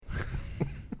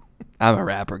I'm a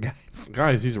rapper, guys.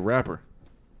 Guys, he's a rapper.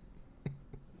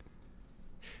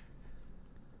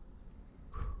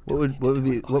 What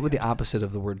would the opposite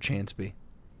of the word chance be?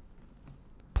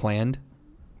 Planned?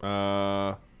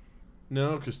 No,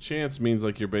 because chance means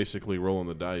like you're basically rolling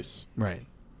the dice. Right.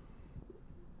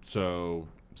 So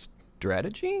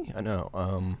Strategy? I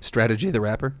know. Strategy, the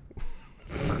rapper?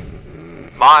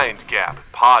 Mind Gap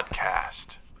Podcast.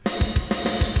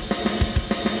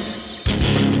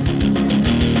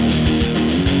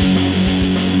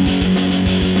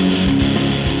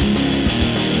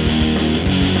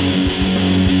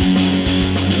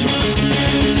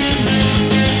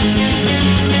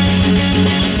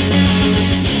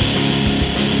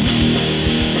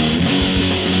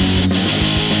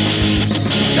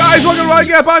 guys, welcome to Mind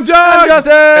Gap. I'm Doug. I'm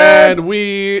Justin. And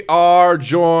we are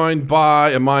joined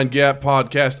by a Mind Gap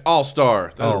Podcast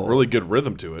All-Star. That had a really good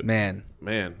rhythm to it. Man,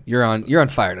 Man. you're on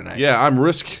fire tonight. Yeah, I'm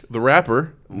Risk the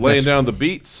rapper, laying down the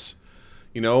beats,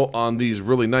 on these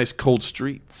really nice cold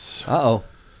streets Uh-oh.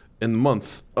 in the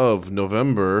month of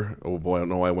November. Oh, boy, I don't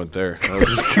know why I went there.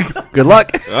 Good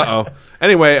luck. Uh-oh.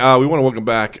 Anyway, we want to welcome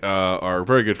back our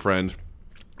very good friend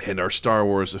and our Star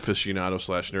Wars aficionado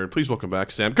 / nerd. Please welcome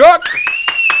back Sam Cook.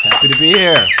 Happy to be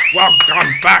here.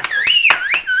 Welcome back.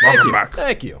 Welcome back.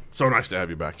 Thank you. So nice to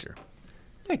have you back here.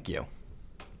 Thank you.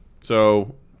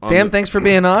 So, Sam, thanks for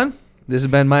being on. This has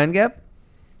been Mind Gap.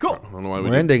 Cool. I don't know why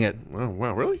We're ending it. Oh,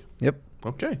 wow, really? Yep.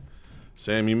 Okay.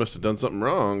 Sam, you must have done something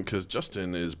wrong because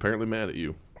Justin is apparently mad at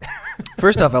you.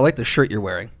 First off, I like the shirt you're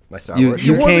wearing. My Star You- Wars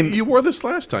you shirt. You wore this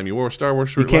last time. You wore a Star Wars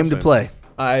shirt. You came last to time. play.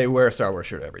 I wear a Star Wars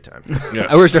shirt every time. Yes,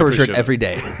 I wear a Star Wars shirt appreciate every it.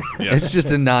 day. Yes. It's just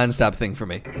a non-stop thing for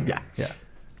me. Yeah. Yeah.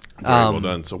 Very well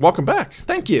done. So, welcome back.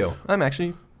 Thank you. I'm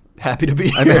actually happy to be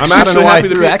here. I'm I don't actually know why I happy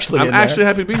to threw be. actually I'm in there. actually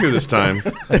happy to be here this time.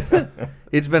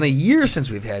 It's been a year since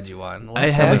we've had you on. Last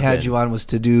It time we has had been. you on was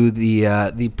to do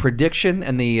the prediction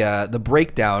and the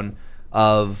breakdown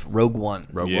of Rogue One.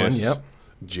 Rogue Yes. One, yep.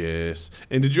 Yes.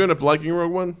 And did you end up liking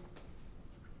Rogue One?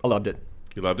 I loved it.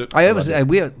 You loved it?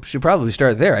 We should probably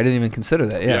start there. I didn't even consider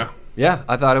that. Yeah. Yeah,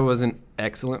 I thought it was an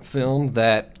excellent film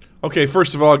that... Okay,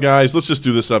 first of all, guys, let's just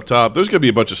do this up top. There's going to be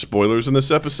a bunch of spoilers in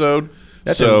this episode.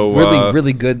 That's so, a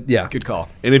really good. Yeah. Good call.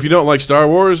 And if you don't like Star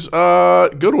Wars, go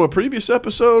to a previous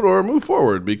episode or move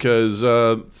forward because it's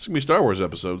going to be a Star Wars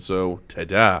episode. So,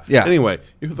 ta-da. Yeah. Anyway,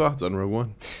 your thoughts on Rogue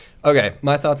One? Okay,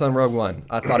 my thoughts on Rogue One.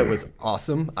 I thought it was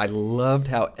awesome. I loved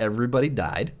how everybody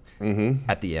died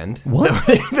at the end. What?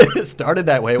 If it started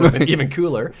that way, it would have been even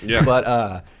cooler. Yeah.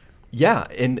 But, yeah,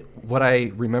 and what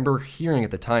I remember hearing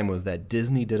at the time was that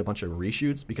Disney did a bunch of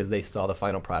reshoots because they saw the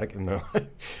final product and they're like,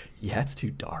 yeah, it's too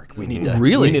dark. We need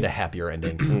a happier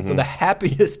ending. So the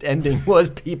happiest ending was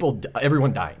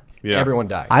everyone dying. Yeah. Everyone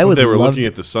died. They were looking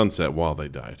at the sunset while they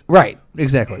died. Right.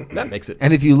 Exactly. that makes it.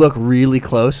 And if you look really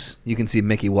close, you can see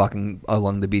Mickey walking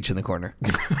along the beach in the corner.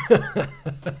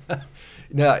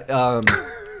 No,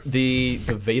 the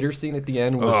Vader scene at the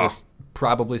end was just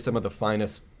probably some of the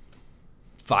finest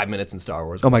 5 minutes in Star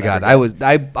Wars. Oh my God!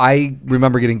 I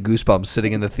remember getting goosebumps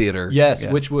sitting in the theater. Yes,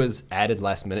 Yeah. which was added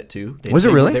last minute too. Was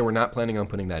it really? They were not planning on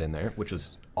putting that in there, which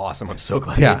was awesome. I'm so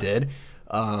glad Yeah. they did.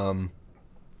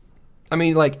 I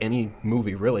mean, like any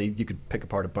movie, really, you could pick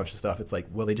apart a bunch of stuff. It's like,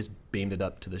 well, they just beamed it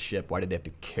up to the ship. Why did they have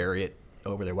to carry it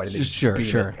over there? Why did they just Sure, beam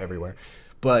sure. it everywhere?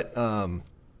 But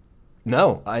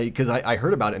no, because I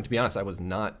heard about it, and to be honest, I was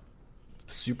not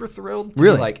super thrilled. To be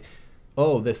Really? like,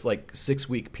 oh, this like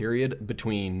 6-week period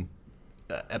between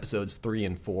episodes 3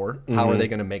 and 4. How are they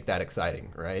going to make that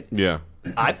exciting, right? Yeah.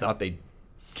 I thought they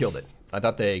killed it. I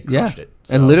thought they Yeah. crushed it.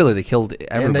 And literally, they killed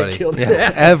everybody. killed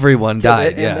yeah. Everyone killed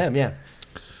died. it Yeah. and them, yeah.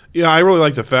 Yeah, I really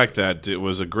like the fact that it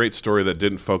was a great story that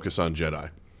didn't focus on Jedi.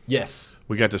 Yes.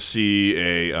 We got to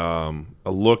see a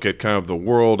look at kind of the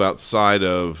world outside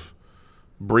of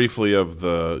briefly of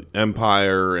the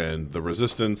Empire and the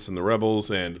Resistance and the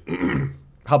Rebels and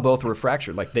How both were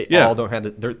fractured. Like they Yeah. all don't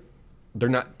have they're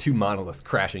not two monoliths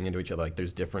crashing into each other. Like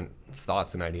there's different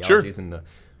thoughts and ideologies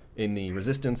in the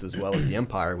Resistance as well as the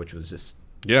Empire, which was just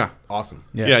yeah. awesome.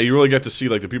 Yeah, you really get to see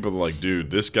like the people that are like, dude,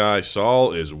 this guy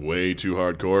Saul is way too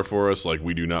hardcore for us. Like,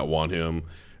 we do not want him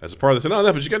as a part of this and all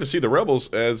that. But you got to see the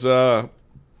rebels as they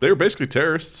were basically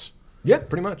terrorists, Yeah,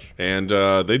 pretty much. and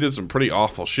they did some pretty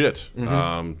awful shit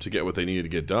to get what they needed to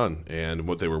get done, and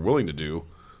what they were willing to do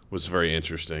was very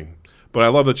interesting. But I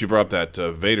love that you brought up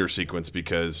that Vader sequence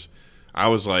because I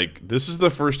was like, this is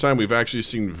the first time we've actually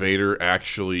seen Vader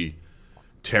actually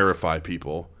terrify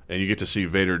people. And you get to see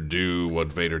Vader do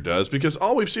what Vader does. Because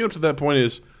all we've seen up to that point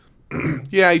is,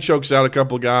 yeah, he chokes out a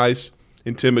couple guys.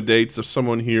 intimidates of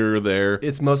someone here or there.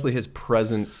 It's mostly his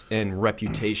presence and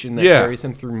reputation that Yeah. carries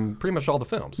him through pretty much all the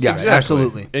films. Yeah, Exactly.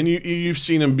 absolutely. And you've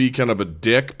seen him be kind of a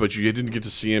dick, but you didn't get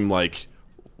to see him like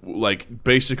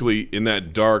basically in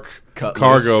that dark Cut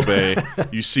cargo loose. bay.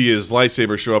 You see his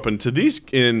lightsaber show up, and to these,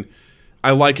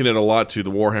 I liken it a lot to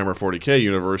the Warhammer 40K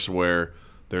universe where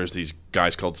there's these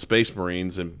guys called Space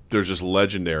Marines, and they're just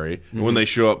legendary. And when they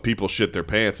show up, people shit their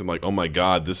pants and like, oh my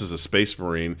god, this is a Space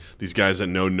Marine. These guys that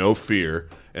know no fear,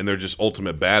 and they're just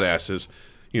ultimate badasses.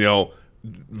 You know,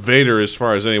 Vader, as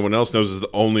far as anyone else knows, is the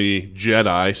only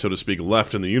Jedi, so to speak,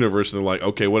 left in the universe. And they're like,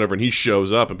 okay, whatever. And he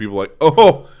shows up, and people are like,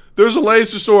 oh, there's a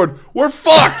laser sword. We're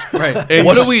fucked. Right. And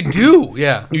What do we do?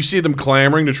 Yeah. You see them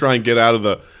clamoring to try and get out of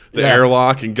the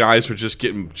airlock, and guys are just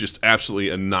getting just absolutely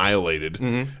annihilated.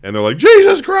 And they're like,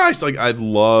 Jesus Christ! Like,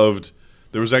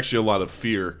 there was actually a lot of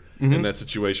fear in that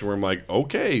situation where I'm like,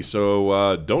 okay,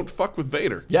 so don't fuck with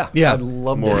Vader. Yeah. Yeah. I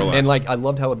loved More it. or less. And like I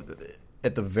loved how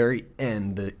at the very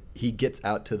end he gets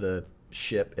out to the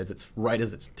ship as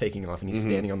it's taking off, and he's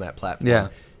standing on that platform. Yeah.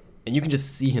 And you can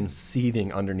just see him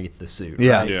seething underneath the suit.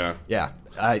 Yeah. Right? Yeah.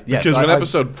 Yeah. Because when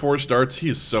episode 4 starts, he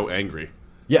is so angry.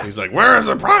 Yeah. He's like, where is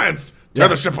the Prince? Tear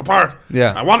the ship apart.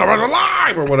 Yeah. I want to run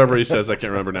alive, or whatever he says. I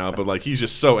can't remember now. But like, he's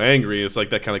just so angry. It's like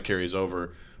that kind of carries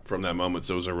over from that moment.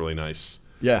 So it was a really nice,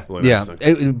 Yeah. really nice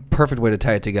thing. Perfect way to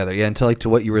tie it together. Yeah, until like to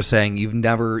what you were saying,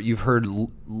 you've heard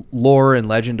lore and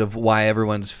legend of why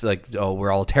everyone's like, oh,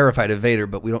 we're all terrified of Vader,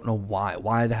 but we don't know why.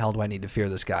 Why the hell do I need to fear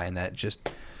this guy? And that just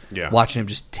watching him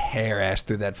just tear ass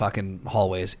through that fucking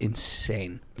hallway is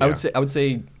insane. I would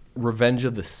say Revenge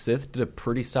of the Sith did a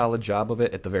pretty solid job of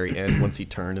it at the very end once he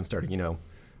turned and started,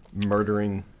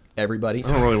 murdering everybody. I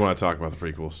don't really want to talk about the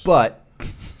prequels. But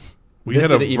We this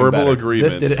had a did it even verbal better.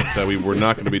 agreement This did it- that we were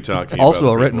not going to be talking Also about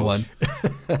a the written prequels.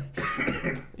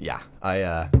 one. yeah,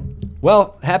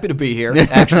 happy to be here,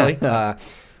 actually.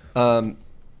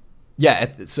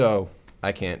 So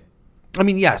I can't. I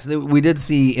mean, yes, we did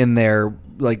see in there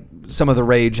like some of the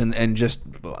rage and just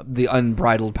the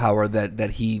unbridled power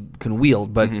that he can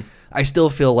wield, but I still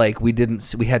feel like we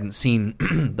hadn't seen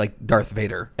like Darth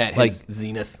Vader At like his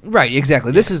zenith. right,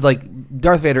 exactly. This is like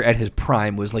Darth Vader at his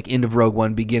prime was like end of Rogue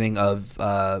One, beginning of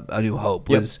A New Hope.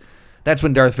 That's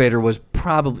when Darth Vader was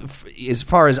probably, as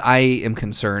far as I am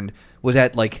concerned, was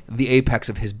at like the apex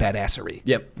of his badassery.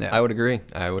 Yep, Yeah. I would agree.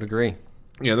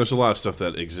 Yeah, there's a lot of stuff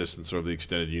that exists in sort of the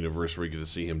extended universe where you get to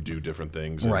see him do different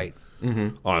things. And Right.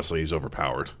 honestly, he's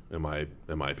overpowered in my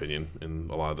opinion in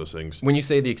a lot of those things. When you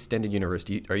say the extended universe,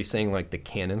 are you saying like the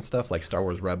canon stuff, like Star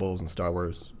Wars Rebels and Star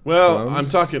Wars? Well, Clones? I'm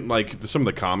talking like some of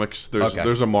the comics.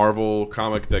 There's a Marvel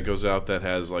comic that goes out that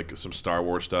has like some Star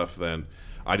Wars stuff. Then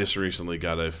I just recently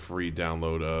got a free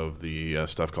download of the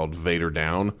stuff called Vader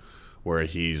Down, where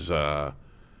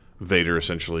Vader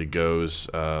essentially goes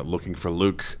looking for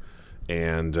Luke,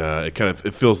 and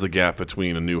it fills the gap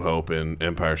between A New Hope and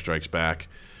Empire Strikes Back,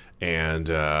 and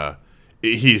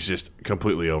he's just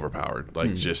completely overpowered.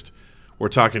 Like we're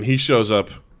talking, he shows up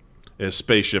in a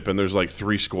spaceship, and there's like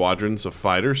 3 squadrons of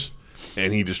fighters,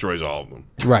 and he destroys all of them.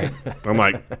 Right. I'm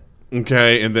like,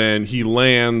 okay, and then he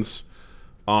lands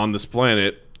on this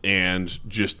planet, and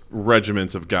just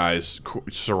regiments of guys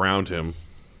surround him.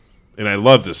 And I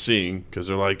love this scene because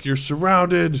they're like, "You're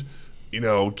surrounded,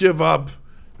 give up,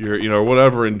 you're,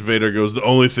 whatever." And Vader goes, "The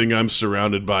only thing I'm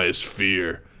surrounded by is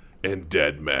fear and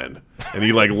dead men." And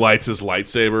he like lights his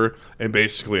lightsaber and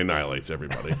basically annihilates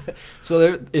everybody. So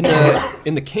there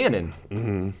in the canon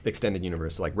extended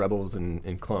universe, like Rebels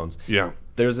and Clones. Yeah,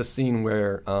 There's a scene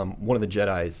where one of the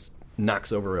Jedis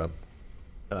knocks over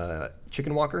a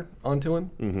chicken walker onto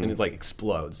him, and it like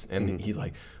explodes. And he's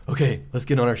like, "Okay, let's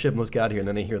get on our ship and let's get out of here." And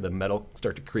then they hear the metal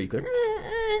start to creak, like,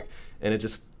 and it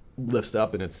just lifts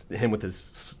up, and it's him with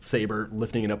his saber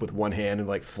lifting it up with one hand, and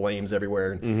like flames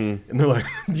everywhere. And they're like,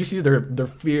 "Do you see their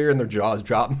fear and their jaws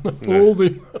drop?"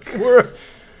 Holy,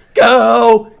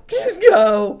 go, just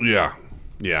go. yeah.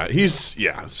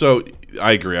 So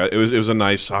I agree. It was a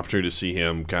nice opportunity to see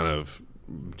him kind of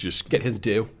just Get his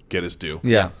due. get his due.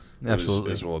 Yeah. It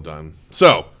Absolutely. was well done.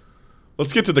 So,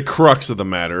 let's get to the crux of the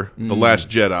matter. The Last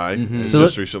Jedi has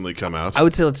just recently come out. I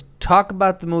would say let's talk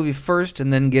about the movie first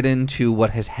and then get into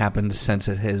what has happened since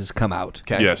it has come out.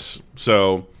 Okay. Yes.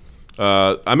 So,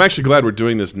 I'm actually glad we're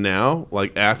doing this now,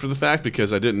 like after the fact,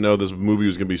 because I didn't know this movie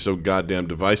was going to be so goddamn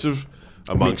divisive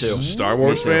amongst too. Star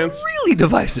Wars fans. Really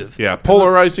divisive. Yeah,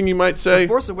 polarizing, you might say.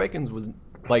 Force Awakens was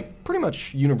like pretty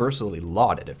much universally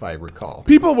lauded, if I recall.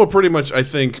 People will pretty much, I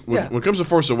think, Yeah. when it comes to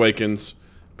Force Awakens,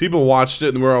 people watched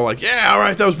it and we're all like, "Yeah, all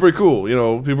right, that was pretty cool."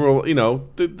 People were,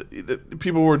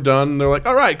 people were done. They're like,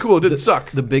 all right, cool, it didn't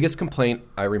suck. The biggest complaint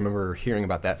I remember hearing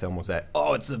about that film was that,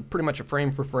 it's pretty much a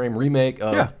frame-for-frame remake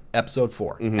of Episode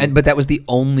 4. Mm-hmm. But that was the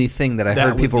only thing that I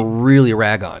heard people really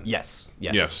rag on. Yes.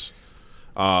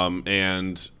 But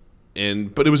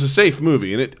it was a safe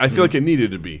movie, and I feel like it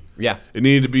needed to be. Yeah. It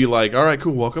needed to be like, all right,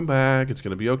 cool, welcome back. It's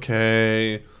going to be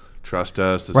okay. Trust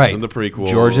us. This isn't the prequel.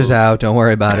 George is out. Don't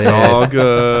worry about it. It's all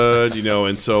good,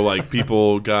 And so like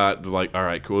people got like, all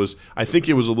right, cool. I think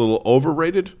it was a little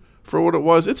overrated for what it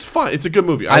was. It's fine. It's a good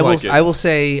movie. I like it. I will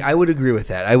say I would agree with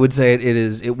that. I would say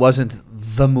it wasn't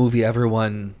the movie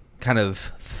everyone kind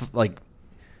of like.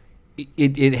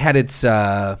 It had its.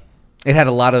 It had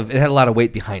a lot of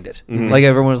weight behind it. Mm-hmm. Like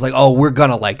everyone was like, "Oh, we're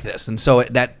gonna like this," and so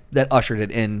that ushered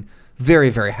it in very,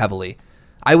 very heavily.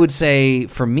 I would say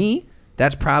for me,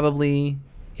 that's probably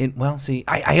in. Well, see,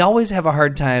 I always have a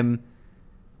hard time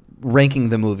ranking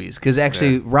the movies because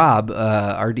actually, Rob,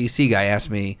 our DC guy, asked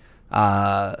me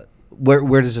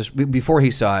where does this before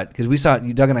he saw it because we saw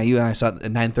it. Doug and I saw it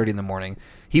at 9:30 in the morning.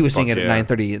 He was seeing it at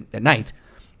 9:30 at night,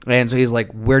 and so he's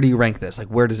like, "Where do you rank this? Like,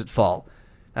 where does it fall?"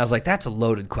 I was like, "That's a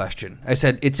loaded question." I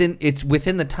said, "It's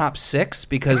within the top 6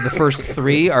 because the first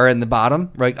 3 are in the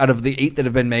bottom, right? Out of the 8 that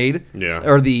have been made,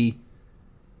 or the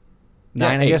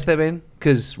 9, I guess they've been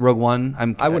because Rogue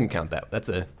One. I wouldn't count that. That's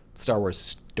a Star Wars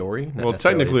story. Well,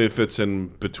 technically, it fits in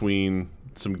between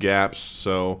some gaps,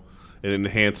 so it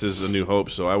enhances A New Hope.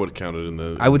 So I would count it in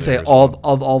the. I would say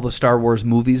all the Star Wars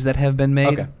movies that have been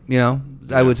made. Okay.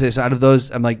 I would say so. Out of those,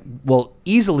 I'm like, well,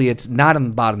 easily it's not in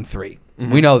the bottom 3.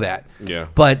 Mm-hmm. We know that. Yeah.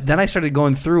 But then I started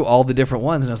going through all the different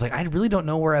ones, and I was like, I really don't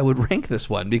know where I would rank this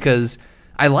one because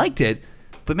I liked it,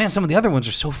 but man, some of the other ones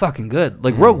are so fucking good.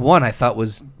 Like Rogue One, I thought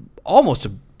was almost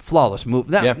a flawless movie.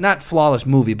 Not flawless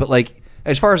movie, but like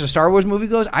as far as a Star Wars movie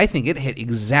goes, I think it hit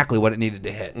exactly what it needed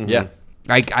to hit. Mm-hmm. Yeah.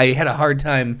 I had a hard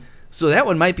time. So that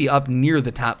one might be up near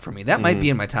the top for me. That might be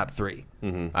in my top 3.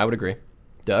 Mm-hmm. I would agree.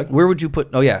 Doug? Where would you put?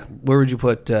 Oh yeah, where would you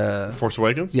put? Force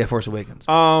Awakens. Yeah, Force Awakens.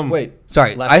 Wait,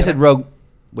 sorry, I said Rogue.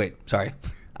 Wait, sorry,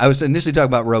 I was initially talking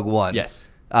about Rogue One. Yes.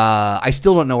 I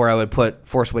still don't know where I would put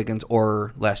Force Awakens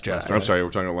or Last Jedi. I'm sorry, we're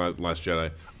talking about Last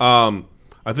Jedi.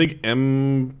 I think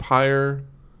Empire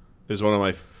is one of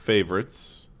my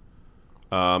favorites,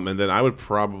 and then I would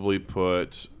probably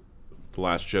put The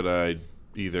Last Jedi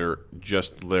either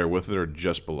just there with it or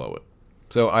just below it.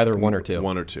 So either 1 or 2.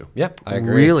 1 or 2. Yeah, I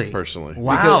agree. Really? Personally.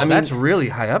 Wow, because, that's really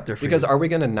high up there for because you. Are we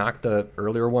going to knock the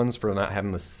earlier ones for not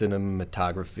having the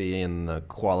cinematography and the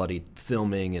quality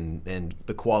filming and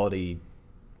the quality?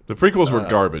 The prequels were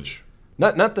garbage.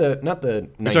 Not the.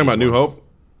 You're talking about New Hope?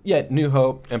 Yeah, New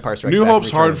Hope, Empire Strikes Back. New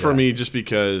Hope's hard for me just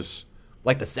because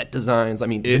like the set designs. I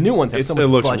mean, the new ones have so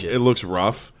much budget. It looks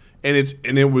rough. And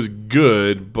it was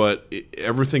good, but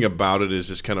everything about it is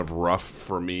just kind of rough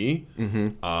for me.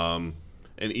 Mm-hmm.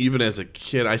 And even as a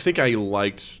kid, I think I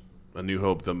liked A New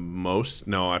Hope the most.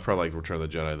 No, I probably liked Return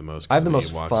of the Jedi the most. I have the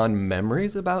most fond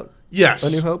memories about A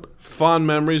New Hope. Fond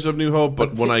memories of New Hope,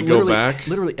 but when I go back...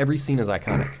 Literally every scene is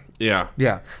iconic. Yeah.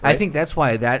 Yeah. Right? I think that's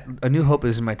why A New Hope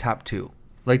is in my top 2.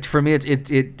 Like, for me,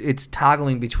 it's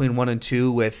toggling between 1 and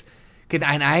 2 with...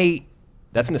 And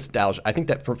that's nostalgia. I think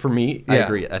that for me, I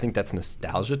agree. I think that's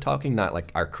nostalgia talking, not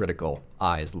like our critical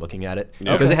eyes looking at it.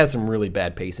 Because it has some really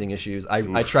bad pacing issues.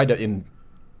 I tried to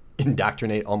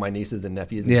indoctrinate all my nieces and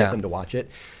nephews and get them to watch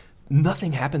it.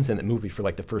 Nothing happens in that movie for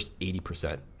like the first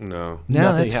 80%. No,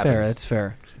 that's fair. That's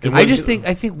fair.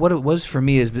 I think what it was for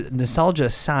me is, nostalgia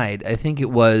aside, I think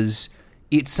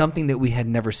it's something that we had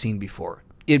never seen before.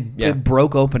 It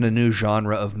broke open a new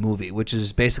genre of movie, which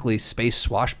is basically space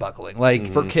swashbuckling. Like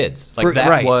for kids,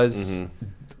 was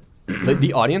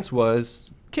the audience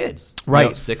was kids,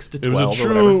 right? 6 to 12. It was a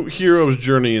true hero's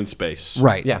journey in space,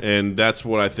 right? Yeah, and that's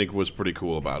what I think was pretty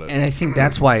cool about it. And I think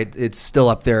that's why it's still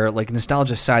up there. Like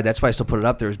nostalgia side, that's why I still put it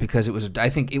up there, is because it was. I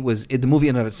think the movie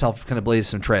in and of itself kind of blazed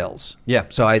some trails. Yeah.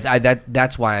 So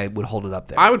that's why I would hold it up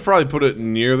there. I would probably put it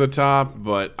near the top,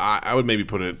 but I would maybe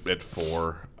put it at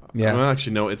 4. Yeah. Well,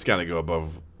 actually, no, it's got to go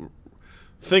above.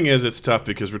 Thing is, it's tough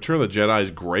because Return of the Jedi is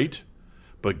great,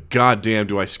 but goddamn,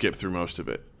 do I skip through most of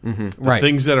it. Mm-hmm. The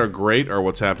things that are great are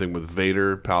what's happening with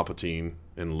Vader, Palpatine,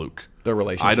 and Luke. Their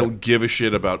relationship. I don't give a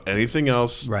shit about anything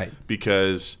else, right?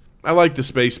 Because I like the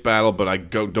space battle, but I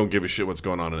don't give a shit what's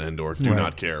going on in Endor. Do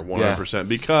not care, 100%.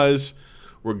 Because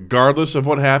regardless of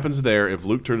what happens there, if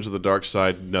Luke turns to the dark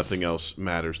side, nothing else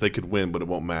matters. They could win, but it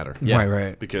won't matter. Yeah.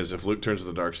 Right. Because if Luke turns to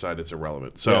the dark side, it's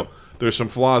irrelevant. So there's some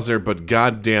flaws there, but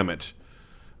god damn it,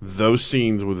 those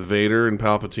scenes with Vader and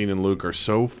Palpatine and Luke are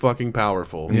so fucking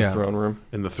powerful. In the throne room.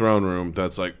 In the throne room,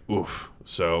 that's like, oof.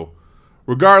 So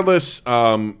regardless,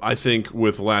 I think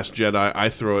with Last Jedi, I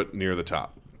throw it near the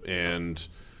top. and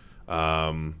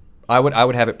I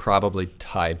would have it probably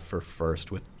tied for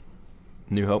first with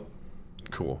New Hope.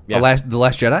 cool. Yeah. The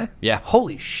Last Jedi? Yeah.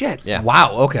 Holy shit. Yeah.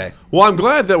 Wow. Okay. Well, I'm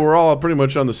glad that we're all pretty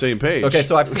much on the same page. Okay,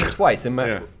 so I've seen it twice, and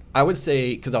Yeah. I would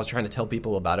say, because I was trying to tell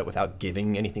people about it without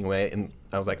giving anything away, and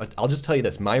I was like, I'll just tell you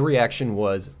this. My reaction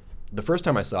was, the first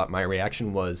time I saw it, my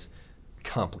reaction was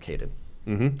complicated.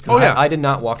 Mm-hmm. Oh, yeah. I did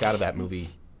not walk out of that movie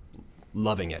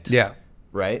loving it. Yeah.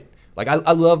 Right? Like,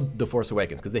 I loved The Force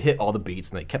Awakens because they hit all the beats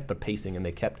and they kept the pacing and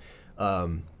they kept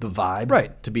the vibe.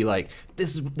 Right. To be like,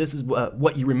 this is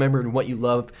what you remembered and what you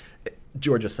loved.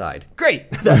 George aside.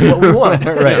 Great. That's what we want.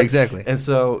 Right, exactly. And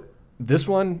so this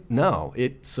one, no,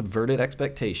 it subverted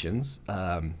expectations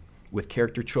with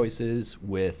character choices,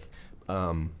 with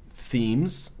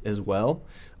themes as well.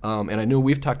 And I know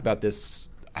we've talked about this.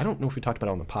 I don't know if we talked about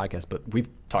it on the podcast, but we've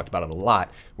talked about it a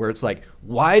lot, where it's like,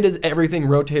 why does everything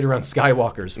rotate around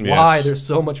Skywalkers? Yes. Why? There's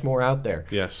so much more out there.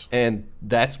 Yes. And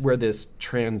that's where this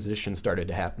transition started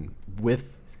to happen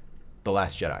with The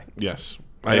Last Jedi. Yes,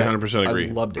 I 100% agree.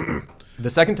 I loved it. The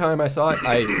second time I saw it,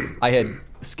 I had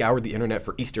scoured the internet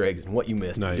for Easter eggs and what you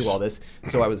missed and Nice. do all this.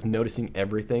 So I was noticing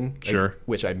everything, Sure.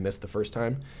 which I missed the first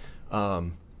time.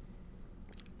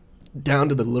 Down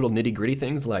to the little nitty gritty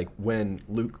things, like when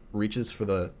Luke reaches for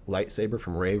the lightsaber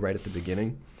from Rey right at the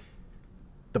beginning.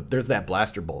 There's that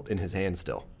blaster bolt in his hand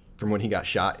still from when he got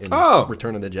shot in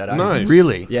Return of the Jedi. Nice.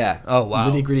 Really? Yeah. Oh,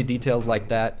 wow. Nitty gritty details like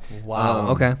that. Wow.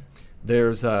 Okay.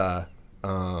 There's there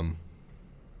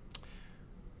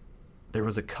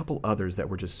was a couple others that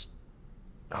were just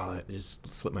it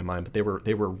just slipped my mind, but they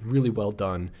were really well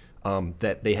done.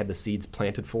 That they had the seeds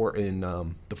planted for in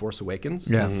The Force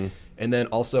Awakens. Yeah. Mm-hmm. And then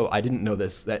also, I didn't know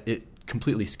this, that it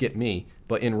completely skipped me,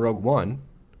 but in Rogue One,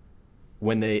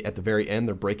 when they, at the very end,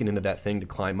 they're breaking into that thing to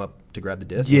climb up to grab the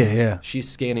disc. Yeah. She's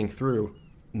scanning through,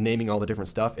 naming all the different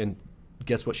stuff, and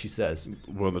guess what she says?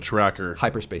 Well, the tracker.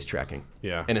 Hyperspace tracking.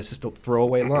 Yeah. And it's just a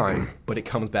throwaway line, but it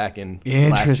comes back in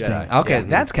Interesting. Last Jedi. Okay, Yeah.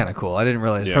 that's kind of cool. I didn't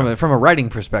realize Yeah. from a writing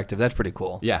perspective, that's pretty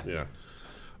cool. Yeah. Yeah.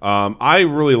 I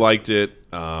really liked it.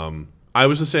 I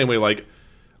was the same way. Like,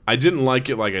 I didn't like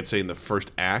it, like I'd say in the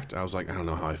first act. I was like, I don't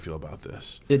know how I feel about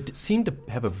this. It seemed to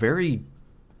have a very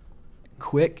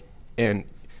quick and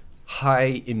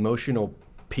high emotional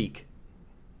peak.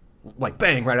 Like,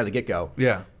 bang, right out of the get-go.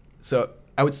 Yeah. So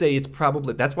I would say it's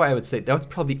probably, that's why I would say that's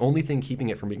probably the only thing keeping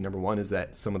it from being number one is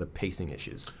that some of the pacing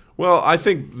issues. Well, I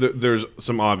think there's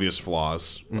some obvious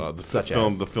flaws. Such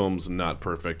as? The film's not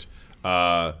perfect.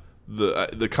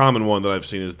 The common one that I've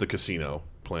seen is the casino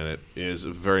planet is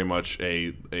very much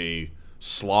a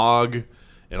slog,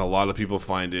 and a lot of people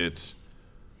find it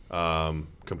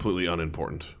completely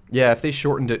unimportant. Yeah, if they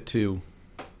shortened it to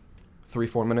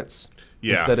 3-4 minutes,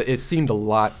 Yeah. instead it seemed a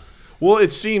lot. Well,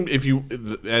 it seemed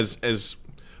as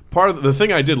part of the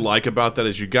thing I did like about that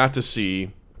is you got to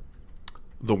see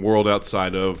the world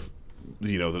outside of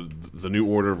the New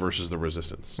Order versus the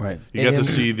Resistance. Right. You got to And-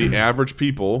 see the average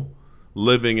people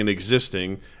living and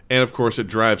existing, and of course it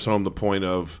drives home the point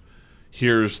of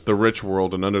here's the rich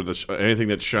world, and under anything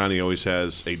that's shiny always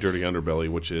has a dirty underbelly,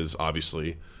 which is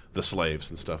obviously the slaves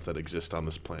and stuff that exist on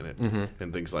this planet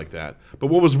and things like that. But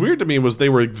what was weird to me was they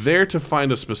were there to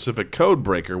find a specific code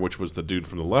breaker, which was the dude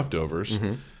from the Leftovers,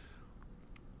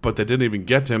 but they didn't even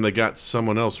get to him. They got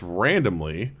someone else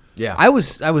randomly. Yeah. I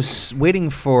was waiting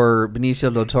for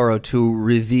Benicio del Toro to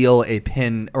reveal a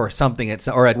pin or something,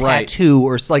 or a Right. tattoo,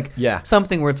 or Yeah.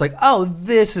 something where it's like, oh,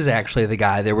 this is actually the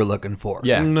guy they were looking for.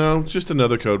 Yeah. No, just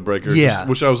another code breaker. Yeah.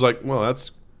 Which I was like, well,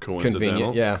 that's coincidental.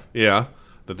 Convenient, yeah. Yeah,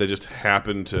 that they just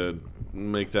happened to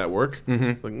make that work.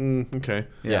 Like, okay.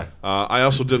 Yeah. I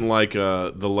also didn't like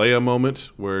the Leia moment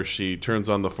where she turns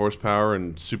on the force power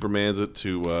and Supermans it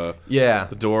to Yeah.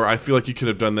 the door. I feel like you could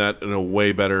have done that in a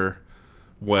way better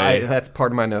way. That's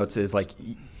part of my notes is like,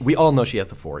 we all know she has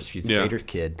the Force. She's Yeah. Vader's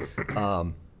kid.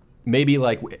 Maybe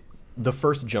like the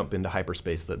first jump into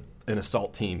hyperspace that an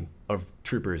assault team of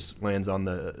troopers lands on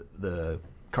the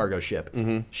cargo ship.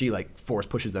 She like Force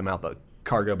pushes them out the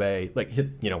cargo bay, like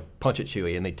punch at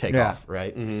Chewie and they take Yeah. off,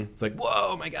 right? It's like,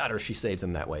 whoa, my God, or she saves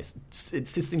them that way. It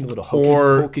just seemed a little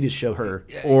Or- hokey to show her.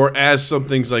 Or as some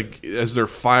things like as they're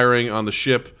firing on the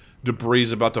ship, debris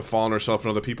is about to fall on herself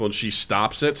and other people, and she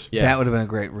stops it. Yeah. That would have been a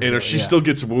great And reveal, if she yeah. still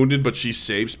gets wounded, but she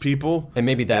saves people. And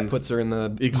maybe that puts her in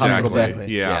the Exactly. hospital bed.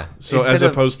 Exactly. Yeah. Yeah. So Instead as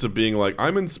of- opposed to being like,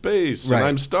 I'm in space Right. and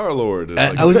I'm Star-Lord.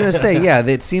 I was going to say, yeah,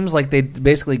 it seems like they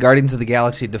basically Guardians of the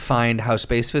Galaxy defined how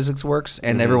space physics works,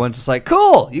 and everyone's just like,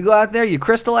 cool, you go out there, you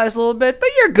crystallize a little bit, but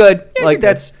you're good.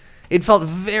 It felt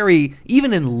very,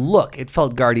 even in look, it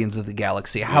felt Guardians of the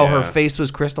Galaxy. How her Yeah. face was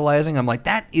crystallizing, I'm like,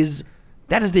 that is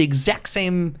the exact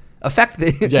same effect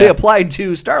they applied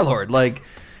to Star-Lord. Like,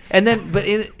 and then, but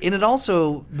in it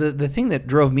also, the thing that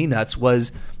drove me nuts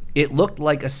was it looked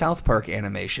like a South Park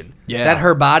animation. Yeah. That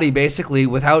her body basically,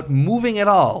 without moving at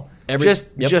all,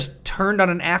 just turned on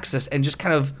an axis and just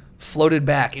kind of floated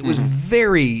back. It was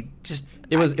very just...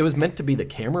 It was meant to be the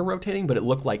camera rotating, but it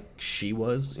looked like she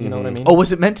was. You know what I mean? Oh,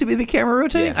 was it meant to be the camera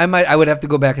rotating? Yeah. I would have to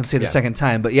go back and see it a second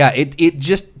time. But yeah, it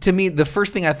just, to me, the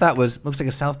first thing I thought was, looks like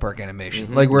a South Park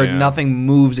animation, like where nothing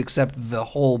moves except the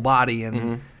whole body.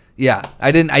 And yeah,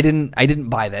 I didn't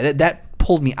buy that. That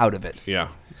pulled me out of it. Yeah.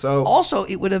 So Also,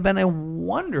 it would have been a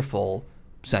wonderful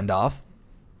send off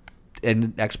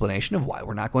and explanation of why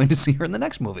we're not going to see her in the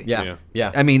next movie.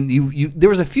 Yeah. I mean, you there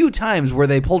was a few times where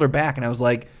they pulled her back, and I was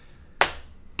like,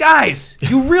 guys,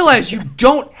 you realize you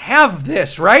don't have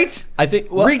this, right? I think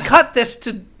recut this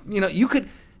to, you could.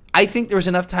 I think there was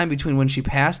enough time between when she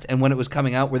passed and when it was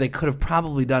coming out where they could have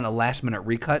probably done a last minute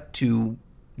recut to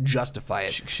justify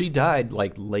it. She died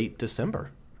like late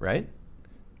December, right?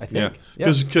 I think. Yeah,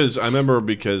 because I remember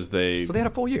they So they had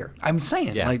a full year. I'm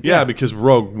saying, because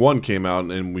Rogue One came out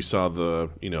and we saw the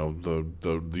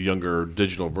younger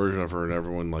digital version of her and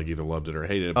everyone like either loved it or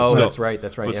hated it. But that's right.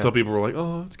 But still, people were like,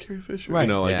 "Oh, it's Carrie Fisher." Right.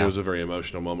 It was a very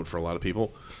emotional moment for a lot of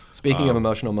people. Speaking of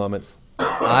emotional moments,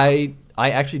 I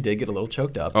actually did get a little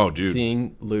choked up. Oh, dude.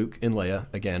 Seeing Luke and Leia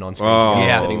again on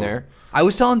screen, sitting there. I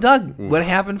was telling Doug what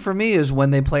happened for me is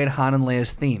when they played Han and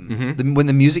Leia's theme. When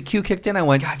the music cue kicked in, I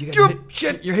went, God, you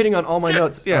guys you're hitting on all my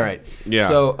notes. Yeah. All right. Yeah.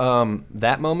 So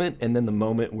that moment, and then the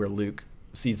moment where Luke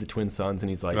sees the twin sons, and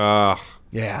he's like,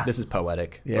 yeah, "This is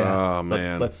poetic." Yeah. Oh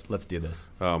man. Let's do this.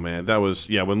 Oh man, that was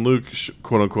when Luke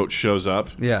quote unquote shows up.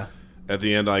 Yeah. At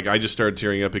the end, I just started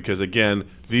tearing up because again,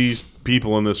 these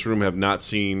people in this room have not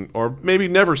seen or maybe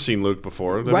never seen Luke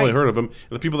before. They've only heard of him, and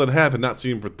the people that have not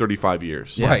seen him for 35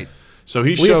 years. Yeah. Right. So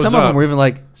he shows some up. of them were even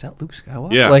like, "Is that Luke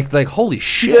Skywalker?" Yeah. Like holy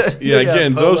shit. Yeah,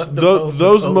 again, the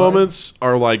those moments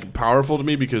are like powerful to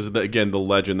me because again, the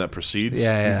legend that precedes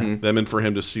Yeah. them, and for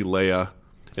him to see Leia,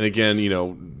 and again,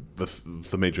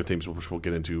 the major themes which we'll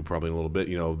get into probably in a little bit.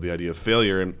 The idea of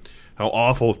failure and how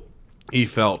awful he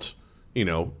felt.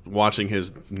 Watching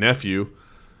his nephew,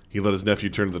 he let his nephew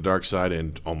turn to the dark side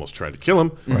and almost tried to kill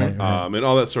him, Right. And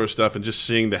all that sort of stuff, and just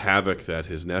seeing the havoc that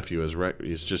his nephew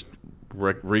has just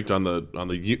wreaked on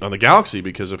the galaxy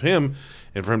because of him,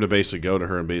 and for him to basically go to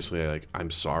her and basically like,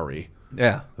 I'm sorry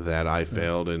that I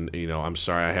failed, and I'm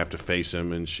sorry I have to face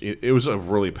him, and it was a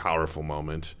really powerful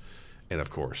moment. And of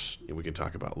course, we can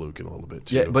talk about Luke in a little bit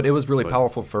too. Yeah, but it was really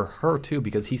powerful for her too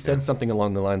because he said something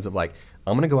along the lines of like,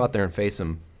 "I'm going to go out there and face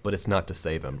him, but it's not to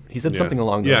save him." He said something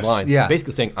along those lines,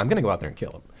 basically saying, "I'm going to go out there and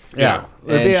kill him." Yeah.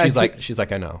 And she's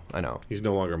like, I know. He's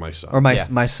no longer my son. Or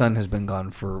my son has been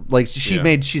gone for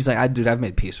she's like, I've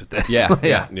made peace with this.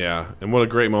 Yeah. And what a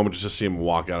great moment just to see him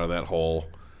walk out of that hole.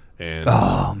 And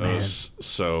it was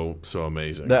so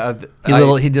amazing.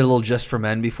 He did a little Just for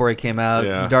Men before he came out.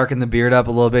 Yeah. Darkened the beard up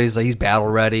a little bit. He's battle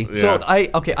ready. Yeah. So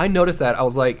I noticed that. I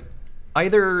was like,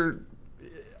 either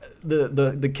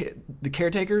the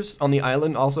caretakers on the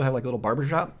island also have like a little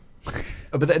barbershop.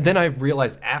 But then I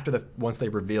realized once they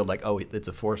revealed like, oh, it's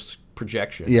a force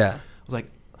projection. Yeah. I was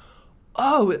like,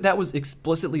 oh, that was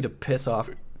explicitly to piss off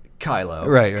Kylo.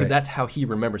 Right. Because that's how he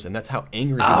remembers him. That's how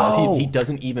angry he was. He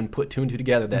doesn't even put two and two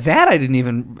together. That I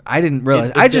didn't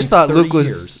realize. I just thought Luke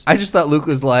was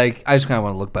like, I just kind of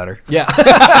want to look better. Yeah.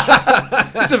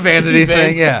 It's a vanity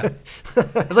thing. Yeah.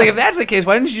 It's like, if that's the case,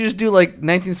 why didn't you just do like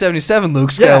 1977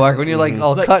 Luke Skywalker when you're like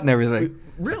all cut and everything?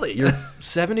 Really? You're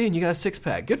 70 and you got a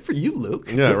six-pack. Good for you, Luke.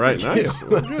 Yeah, good right. Nice.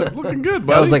 Looking good,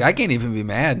 buddy. I was like, I can't even be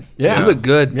mad. Yeah. You look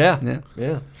good. Yeah.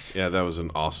 Yeah, that was an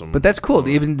awesome. But that's cool,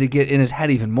 even to get in his head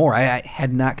even more. I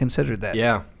had not considered that.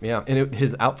 Yeah. And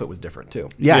his outfit was different, too.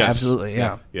 Yeah, Yes. absolutely.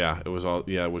 Yeah. Yeah, it was all.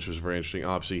 Yeah, which was very interesting.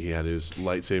 Obviously, he had his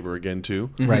lightsaber again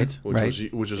too. Right.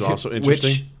 Which is also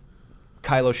interesting. Which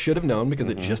Kylo should have known because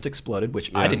it just exploded,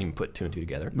 which I didn't even put two and two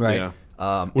together. Right. Yeah.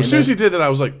 As soon as he did that, I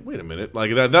was like, wait a minute.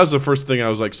 Like that was the first thing I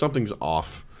was like, something's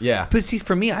off. Yeah. But see,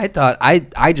 for me, I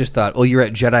just thought, well, you're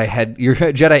at Jedi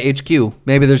HQ.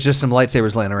 Maybe there's just some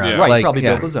lightsabers laying around. Yeah. Right, Like, you probably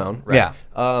built the zone. Right.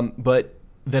 Yeah. But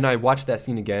then I watched that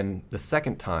scene again the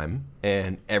second time,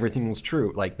 and everything was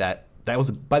true. Like that was,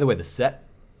 by the way, the set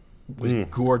was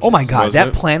gorgeous. Oh my God, Was that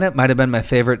it? planet might have been my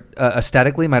favorite,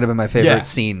 aesthetically, might have been my favorite Yeah.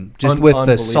 scene. Just with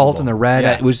the salt and the red.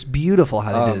 Yeah. It was beautiful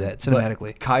how they did that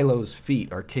cinematically. But Kylo's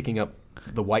feet are kicking up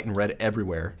the white and red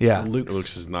everywhere. Yeah.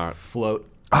 Luke's is not. float.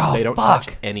 Oh, they don't fuck.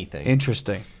 touch anything.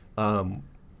 Interesting.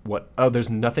 What? Oh, there's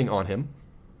nothing on him.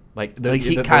 Like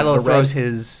Kylo the throws red,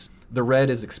 his... The red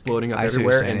is exploding up I see what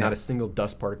you're everywhere, saying, and yeah. not a single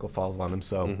dust particle falls on him.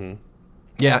 So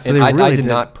Yeah, So and they I really did did-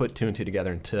 not put two and two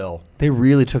together until They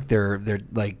really took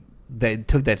they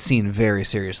took that scene very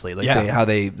seriously. Like Yeah. how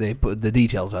they put the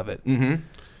details of it. Mm-hmm.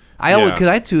 I always, Yeah. because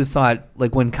I too thought,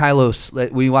 like when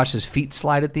when you watched his feet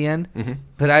slide at the end, Mm-hmm.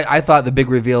 because I thought the big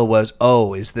reveal was,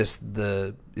 oh, is this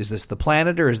the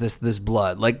planet or is this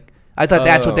blood? Like I thought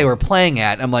that's what they were playing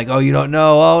at. I'm like, oh, you don't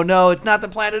know? Oh no, it's not the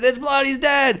planet. It's blood. He's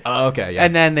dead. Okay, yeah.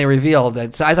 And then they revealed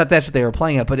that. So I thought that's what they were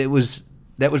playing at, but that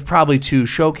was probably to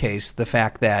showcase the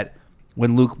fact that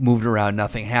when Luke moved around,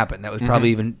 nothing happened. That was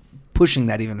probably even pushing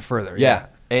that even further. yeah.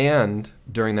 And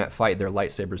during that fight, their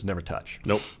lightsabers never touch.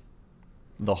 Nope.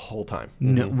 The whole time.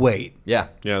 No, wait. Yeah.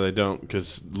 Yeah, they don't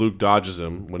because Luke dodges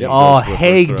him when he Oh, goes for the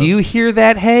Haig, first do you thrust. hear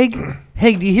that, Haig?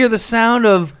 Haig, do you hear the sound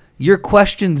of your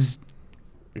questions?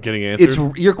 Getting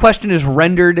answered? Your question is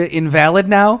rendered invalid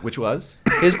now. Which was?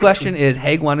 His question is,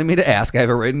 Haig wanted me to ask. I have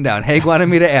it written down. Haig wanted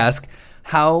me to ask,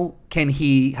 how can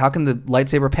the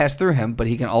lightsaber pass through him, but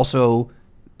he can also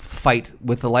fight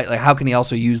with the light? Like, how can he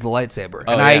also use the lightsaber?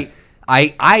 Oh, And yeah.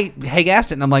 Haig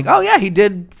asked it, and I'm like, oh yeah, he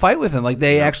did fight with him. Like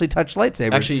they actually touched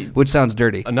lightsabers, Actually- which sounds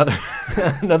dirty. Another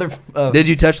Did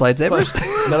you touch lightsabers?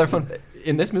 another fun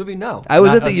in this movie, no. I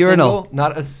was Not at the a urinal.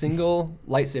 Not a single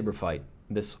lightsaber fight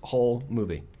this whole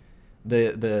movie.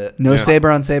 The No Yeah. saber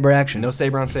on saber action. no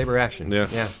saber on saber action. Yeah.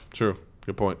 Yeah. True.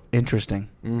 Good point. Interesting.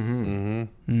 Well,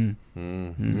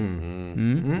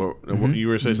 you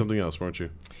were to say something else, weren't you?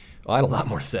 Well, I had a lot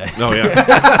more to say. No,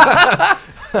 yeah.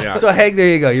 Yeah. So Haig, there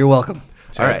you go. You're welcome.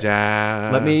 All right.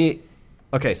 Ta-da. Let me.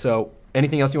 Okay, so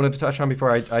anything else you wanted to touch on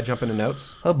before I jump into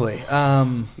notes? Oh boy.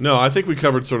 No, I think we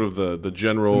covered sort of the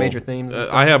general The major themes and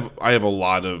stuff? I have a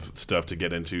lot of stuff to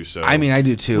get into. So I mean, I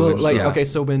do too. Well, and- like yeah. okay,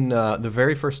 so when the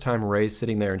very first time Ray's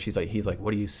sitting there and he's like,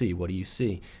 "What do you see? What do you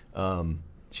see?"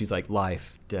 She's like,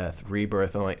 "Life, death,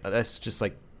 rebirth." I'm like, that's just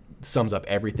like sums up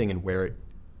everything and where it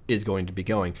is going to be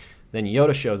going. Then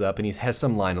Yoda shows up and he has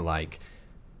some line of like,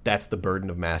 "That's the burden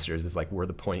of masters. Is like we're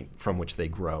the point from which they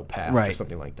grow past," or Right.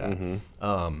 something like that.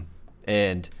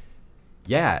 And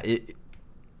yeah,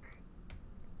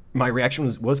 my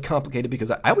reaction was complicated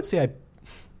because I would say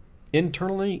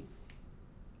internally,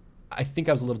 I think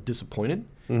I was a little disappointed.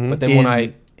 But then when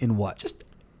I in what? just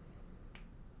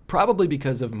probably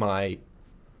because of my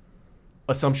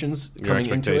assumptions Your coming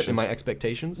into it and expectations. my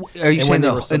expectations. Are you And saying when they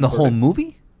the, were in the whole subverted-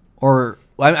 movie, or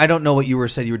I don't know what you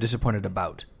said you were disappointed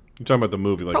about? you're talking about the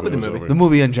movie, like Probably when it the was movie. over. The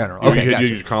movie in general. You- Okay, you, gotcha.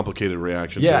 you complicated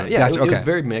reactions. Yeah, to it. yeah. Gotcha, It was okay.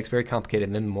 very mixed, very complicated.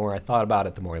 And then the more I thought about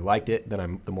it, the more I liked it.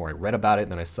 Then the more I read about it,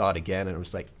 and then I saw it again, and it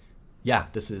was like, yeah,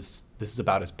 this is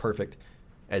about as perfect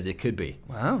as it could be.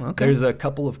 Wow. Okay. There's a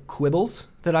couple of quibbles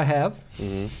that I have,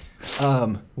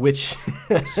 which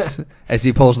As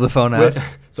he pulls the phone out.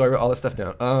 so I wrote all this stuff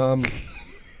down.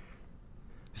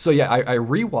 So yeah, I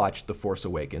rewatched The Force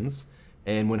Awakens,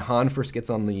 and when Han first gets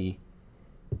on the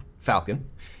Falcon,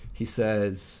 he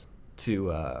says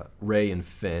to Rey and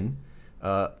Finn,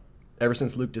 ever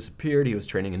since Luke disappeared, he was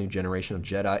training a new generation of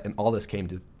Jedi, and all this came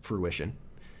to fruition.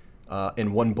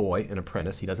 And one boy, an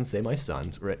apprentice, he doesn't say my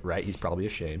son, right? He's probably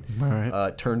ashamed,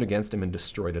 turned against him and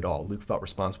destroyed it all. Luke felt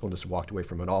responsible and just walked away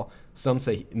from it all. Some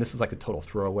say, and this is like a total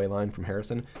throwaway line from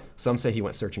Harrison, some say he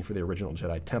went searching for the original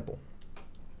Jedi Temple,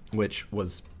 which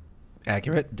was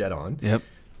Accurate. dead on. Yep.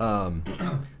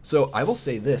 So I will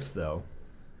say this, though.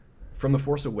 From The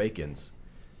Force Awakens,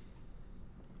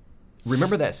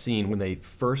 remember that scene when they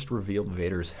first revealed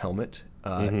Vader's helmet?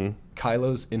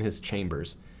 Kylo's in his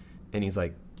chambers, and he's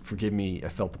like, "Forgive me, I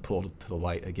felt the pull to the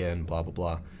light again, blah,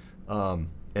 blah, blah."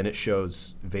 And it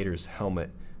shows Vader's helmet.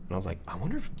 And I was like, I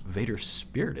wonder if Vader's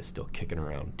spirit is still kicking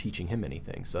around, teaching him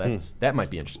anything. So that might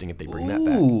be interesting if they bring that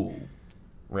back. Ooh.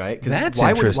 Right? 'Cause That's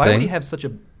why would he interesting. have such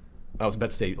a... I was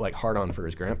about to say, like, hard-on for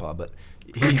his grandpa, but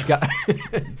he's got...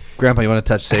 Grandpa, you want to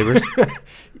touch sabers?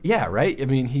 Yeah, right? I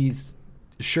mean, he's...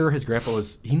 Sure, his grandpa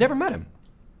was... He never met him.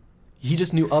 He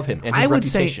just knew of him and his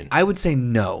reputation. I would say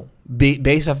no,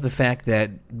 based off the fact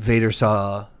that Vader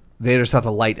saw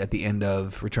the light at the end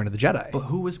of Return of the Jedi. But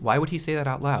why would he say that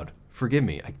out loud? Forgive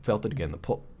me, I felt it again, the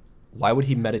pull. Why would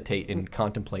he meditate and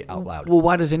contemplate out loud? Well,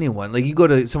 why does anyone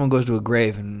someone goes to a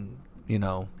grave and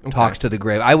talks to the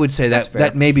grave? I would say That's that fair.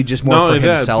 that may be just more Not for only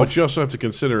that, himself. but you also have to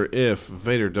consider if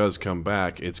Vader does come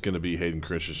back, it's going to be Hayden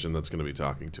Christensen that's going to be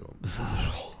talking to him.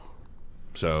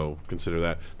 So consider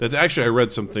that. That's actually, I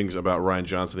read some things about Rian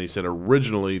Johnson. He said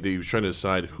originally that he was trying to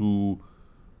decide who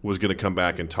was going to come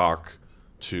back and talk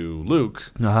to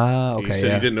Luke. Okay. He said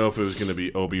yeah. he didn't know if it was going to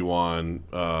be Obi-Wan,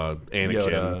 Anakin,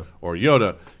 Yoda. or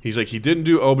Yoda. He's like, he didn't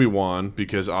do Obi-Wan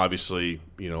because obviously,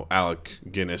 Alec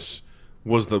Guinness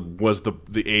was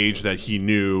the age that he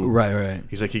knew. Right.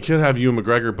 He's like, he could have Ewan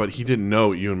McGregor, but he didn't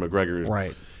know Ewan McGregor.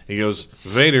 Right. He goes,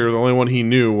 Vader, the only one he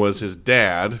knew was his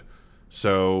dad.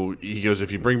 So he goes,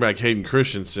 if you bring back Hayden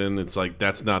Christensen, it's like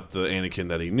that's not the Anakin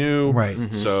that he knew. Right.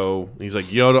 So he's like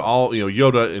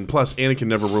Yoda, and plus Anakin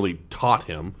never really taught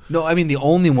him. No, I mean the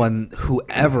only one who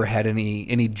ever had any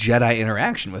Jedi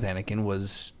interaction with Anakin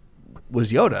was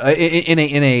Yoda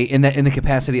in the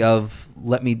capacity of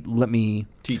let me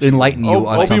Teach you. enlighten you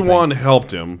on something. Obi-Wan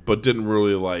helped him, but didn't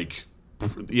really like.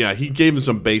 Yeah, he gave him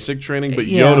some basic training, but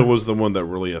Yeah. Yoda was the one that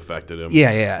really affected him.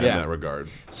 Yeah. In that regard.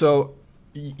 So,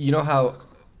 you know how,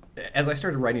 as I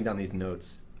started writing down these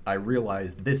notes, I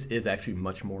realized this is actually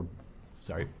much more,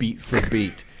 beat for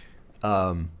beat,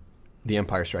 The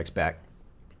Empire Strikes Back,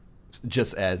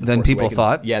 just as the Than Force people Awakens.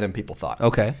 thought? Yeah, than people thought.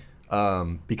 Okay.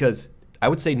 Because I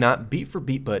would say not beat for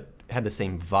beat, but had the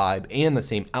same vibe and the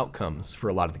same outcomes for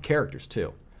a lot of the characters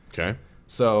too. Okay.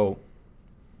 So,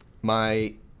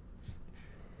 my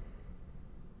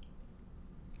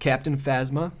Captain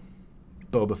Phasma,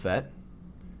 Boba Fett,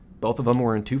 both of them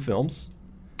were in 2 films.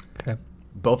 Okay.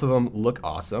 Both of them look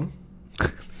awesome.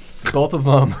 Both of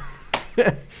them.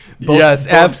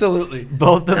 Absolutely.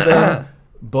 Both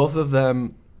of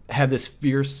them have this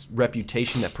fierce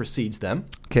reputation that precedes them.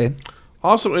 Okay.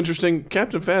 Also interesting,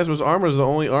 Captain Phasma's armor is the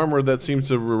only armor that seems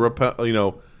to repel,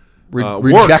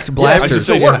 Reject work. blasters. I should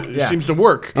say Yeah. work. It seems to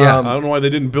work. Yeah. I don't know why they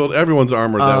didn't build everyone's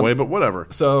armor that way, but whatever.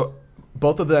 So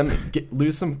both of them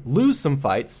lose some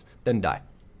fights, then die.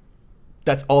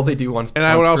 That's all they do on screen.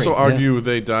 And I would also argue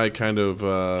they die kind of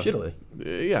shittily.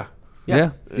 Yeah.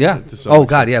 Yeah. To some Oh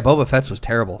God, yeah. Boba Fett's was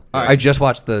terrible. All right. I just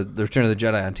watched the Return of the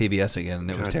Jedi on TBS again, and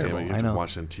it was God terrible. damn it, you I have to know.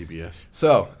 watch it on TBS.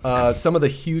 So some of the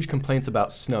huge complaints about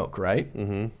Snoke, right?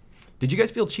 Mm-hmm. Did you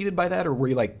guys feel cheated by that, or were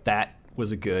you like, that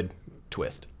was a good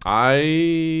twist? Go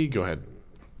ahead.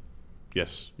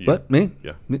 Yes. You. What, me?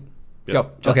 Yeah. Me? Yeah.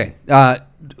 Go. Justin. Okay.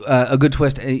 A good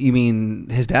twist. You mean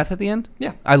his death at the end?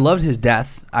 Yeah. I loved his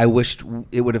death. I wished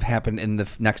it would have happened in the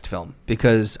next film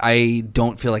because I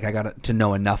don't feel like I got to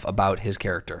know enough about his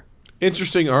character.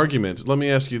 Interesting argument. Let me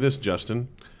ask you this, Justin.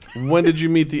 When did you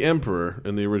meet the Emperor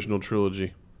in the original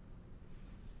trilogy?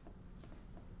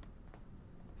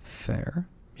 Fair.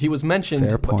 He was mentioned.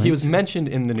 Fair point. He was mentioned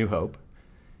in The New Hope.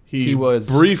 He He was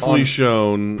briefly on-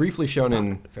 shown, Briefly shown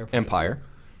in Empire.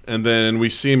 and then we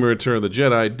see him in Return of the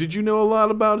Jedi. Did you know a lot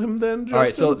about him then,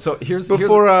 Justin? All right, so here's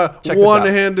Before check this out.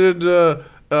 one-handed,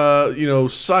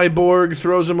 cyborg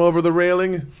throws him over the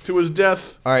railing to his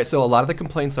death. All right, so a lot of the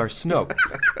complaints are Snoke.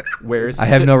 Where's I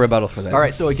have no rebuttal for that. All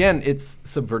right, so again, it's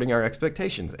subverting our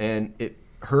expectations, and it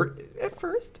hurt at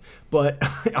first, but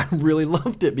I really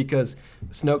loved it because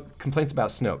Snoke complaints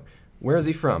about Snoke. Where is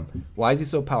he from? Why is he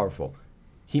so powerful?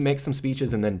 He makes some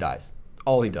speeches and then dies.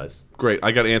 All he does. Great,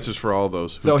 I got answers for all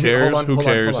those. So Who here- cares? hold on, Who hold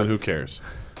on, cares? hold And on. who cares?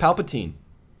 Palpatine.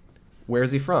 Where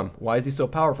is he from? Why is he so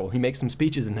powerful? He makes some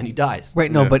speeches and then he dies.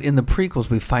 Right, no, Yeah. but in the prequels,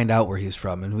 we find out where he's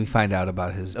from, and we find out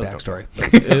about his backstory.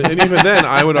 and even then,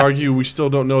 I would argue we still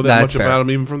don't know that That's much fair. about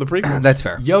him, even from the prequels. That's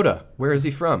fair. Yoda, where is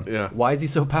he from? Yeah. Why is he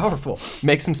so powerful?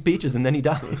 Makes some speeches and then he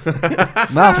dies.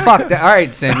 Well, fuck that. All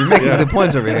right, Sam, you're making good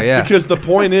points over here. Yeah. Because the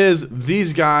point is,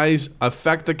 these guys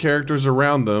affect the characters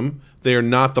around them. They are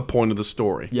not the point of the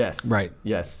story. Yes. Right.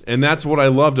 Yes. And that's what I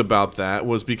loved about that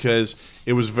was because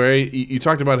it was very. You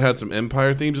talked about it had some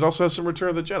Empire themes. It also has some Return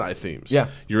of the Jedi themes. Yeah.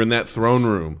 You're in that throne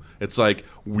room. It's like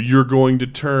you're going to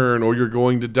turn or you're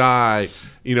going to die.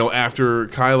 You know, after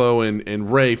Kylo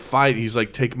and Rey fight, he's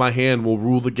like, "Take my hand. We'll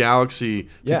rule the galaxy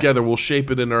Yeah. together. We'll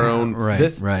shape it in our own." Right.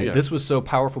 This this was so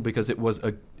powerful because it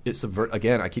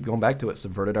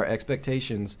subverted our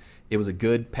expectations. It was a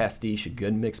good pastiche, a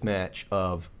good mix match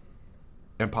of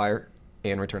Empire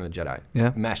and Return of the Jedi.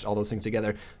 Yeah. Mashed all those things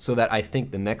together so that I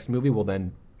think the next movie will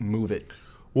then move it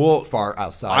Well, far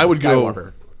outside I would the go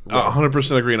Skywalker.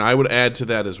 100% agree, and I would add to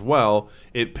that as well.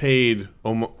 It paid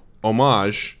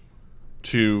homage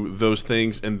to those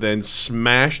things and then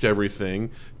smashed everything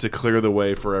to clear the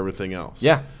way for everything else.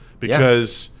 Yeah.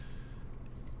 Because,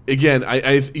 again,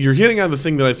 you're hitting on the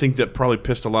thing that I think that probably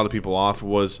pissed a lot of people off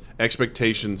was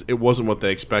expectations. It wasn't what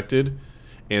they expected,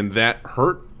 and that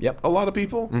hurt a lot of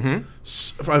people.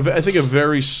 Mm-hmm. I think a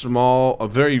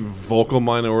very vocal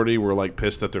minority were like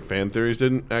pissed that their fan theories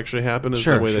didn't actually happen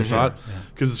the way they thought.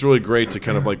 Because it's really great to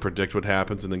kind of like predict what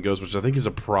happens and then goes, which I think is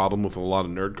a problem with a lot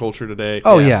of nerd culture today.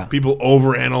 Oh, yeah. People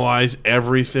overanalyze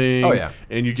everything. Oh, yeah.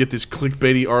 And you get these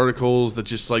clickbaity articles that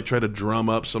just like try to drum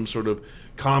up some sort of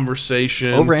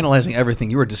conversation. Overanalyzing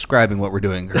everything. You were describing what we're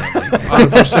doing currently.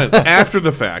 100%. After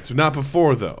the fact, not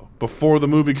before though. Before the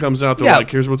movie comes out, they're Yeah.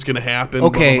 like, "Here's what's going to happen."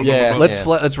 Okay, Yeah.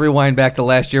 let's rewind back to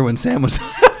last year when Sam was.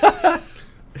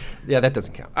 Yeah, that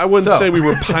doesn't count. I wouldn't say we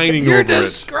were pining over it.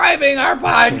 describing our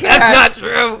podcast. That's not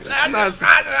true. That's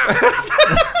not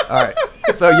All right.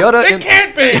 So Yoda and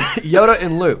Can't be. Yoda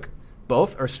and Luke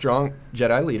both are strong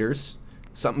Jedi leaders.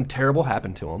 Something terrible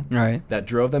happened to them. Right. That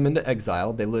drove them into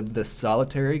exile. They lived this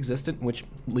solitary existence, which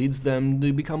leads them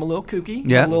to become a little kooky.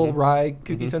 Yeah. A little wry,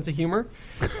 kooky sense of humor.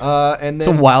 And then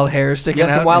Some wild hair sticking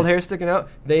out. some wild hair sticking out.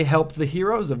 They help the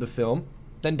heroes of the film,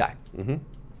 then die.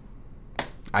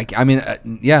 I mean,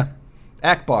 yeah.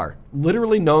 Akbar,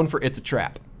 literally known for It's a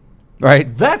Trap.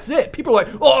 Right. That's it. People are like,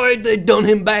 oh, they done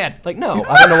him bad. Like, no,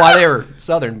 I don't know why they were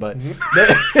Southern, but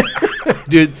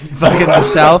Dude, fucking the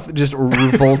South just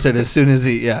revolted as soon as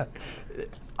he, yeah.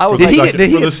 I was Did like, he get- For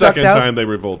he the get sucked second out? time, they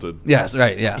revolted. Yes,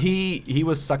 right, yeah. he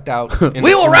was sucked out.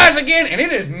 We will rise again, and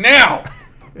it is now.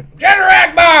 General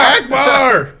Akbar!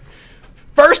 Akbar!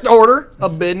 First order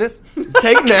of business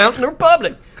taken out in the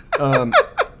Republic.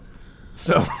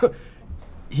 So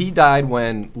he died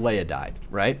when Leia died,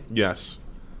 right? Yes.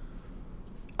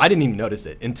 I didn't even notice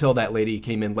it until that lady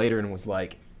came in later and was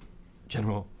like,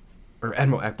 Admiral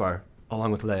Akbar,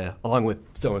 along with Leia, along with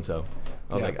so-and-so.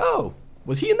 I was like, oh,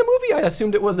 was he in the movie? I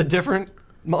assumed it was a different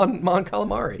Mon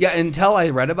Calamari. Yeah, until I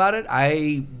read about it,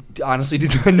 I honestly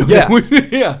did not know Yeah.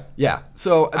 that. Yeah.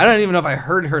 So I don't even know if I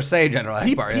heard her say General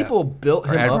Akbar. yeah. people built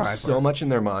Or him Admiral up Akbar. so much in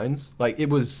their minds. Like, it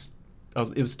was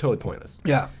totally pointless.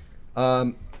 Yeah.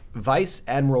 Vice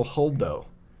Admiral Holdo,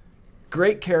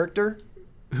 great character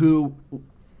who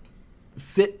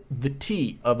fit the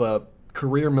T of a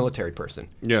career military person.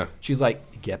 Yeah. She's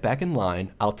like, get back in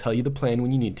line. I'll tell you the plan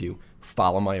when you need to.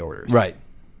 Follow my orders. Right.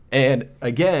 And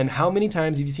again, how many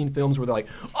times have you seen films where they're like,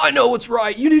 I know what's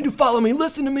right. You need to follow me.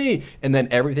 Listen to me. And then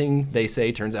everything they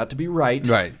say turns out to be right.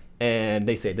 Right. And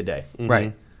they save the day.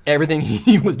 Right. Everything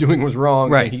he was doing was wrong.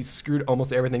 Right. And he screwed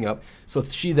almost everything up. So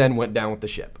she then went down with the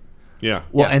ship. Yeah.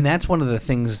 Well, Yeah. and that's one of the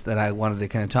things that I wanted to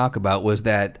kind of talk about was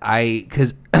that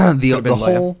because the been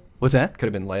whole Leia. what's that? Could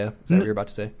have been Leia. Is that what you're about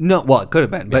to say? No, well, it could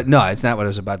have been, but no, it's not what I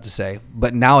was about to say.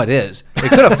 But now it is. It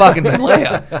could have fucking been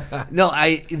Leia. No,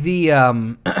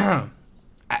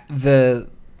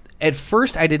 at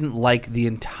first I didn't like the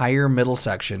entire middle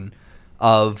section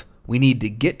of we need to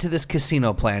get to this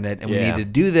casino planet and we Yeah. need to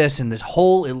do this and this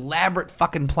whole elaborate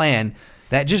fucking plan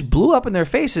that just blew up in their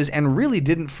faces and really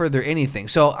didn't further anything.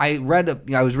 So I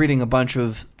was reading a bunch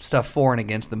of stuff for and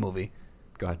against the movie.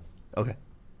 Go ahead. Okay.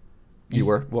 You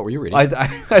were? What were you reading? I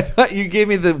thought you gave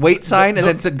me the wait sign and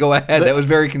then said go ahead. That was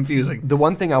very confusing. The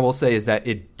one thing I will say is that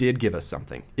it did give us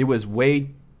something. It was way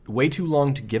too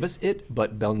long to give us it,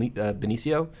 but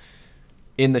Benicio,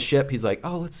 in the ship, he's like,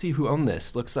 oh, let's see who owned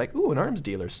this. Looks like, ooh, an arms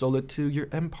dealer sold it to your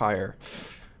empire.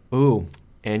 Ooh,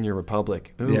 and your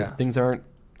republic. Ooh, Yeah. things aren't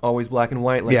always black and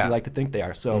white like Yeah. you like to think they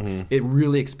are. So it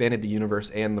really expanded the universe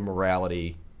and the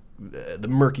morality, the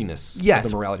murkiness Yes.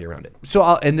 of the morality around it.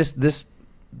 So this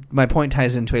my point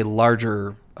ties into a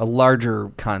larger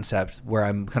concept where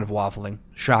I'm kind of waffling.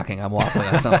 Shocking, I'm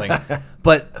waffling on something.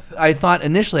 But I thought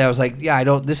initially I was like, yeah,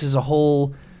 this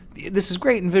is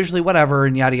great and visually whatever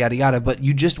and yada yada yada, but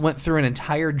you just went through an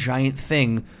entire giant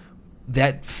thing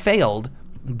that failed,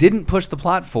 didn't push the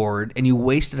plot forward, and you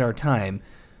wasted our time.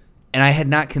 And I had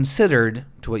not considered,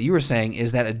 to what you were saying,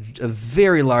 is that a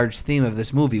very large theme of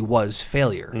this movie was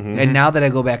failure. And now that I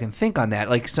go back and think on that,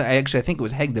 like, so I think it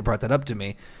was Heg that brought that up to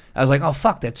me. I was like, oh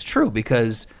fuck, that's true,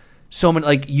 because so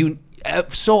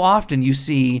often you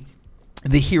see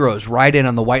the heroes ride in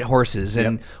on the white horses,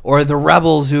 or the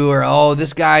rebels who are,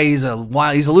 this guy he's a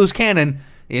loose cannon.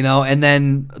 And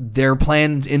then their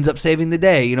plan ends up saving the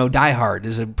day. Die Hard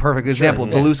is a perfect example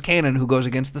of the loose cannon who goes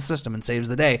against the system and saves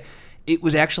the day. It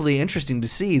was actually interesting to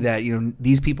see that,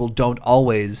 these people don't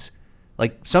always,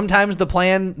 sometimes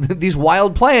these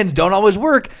wild plans don't always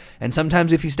work. And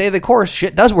sometimes if you stay the course,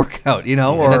 shit does work out,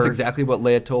 And that's exactly what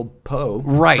Leia told Poe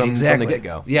exactly. from the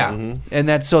get-go. Yeah. And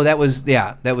that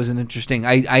was an interesting,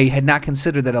 I had not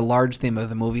considered that a large theme of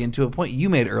the movie, and to a point you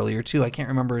made earlier too. I can't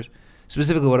remember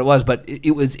specifically what it was, but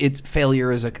its failure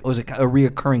was a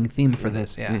reoccurring theme for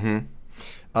this. Yeah.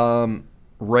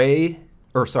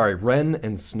 Ren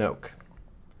and Snoke.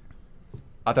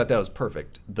 I thought that was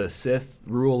perfect. The Sith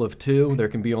rule of two. There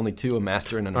can be only two, a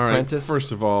master and an All right. apprentice.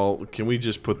 First of all, can we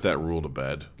just put that rule to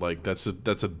bed? That's a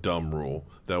dumb rule.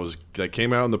 That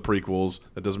came out in the prequels.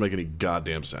 That doesn't make any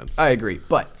goddamn sense. I agree.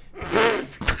 But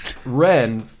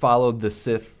Ren followed the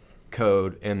Sith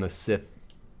code and the Sith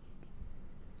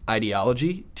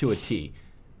ideology to a T.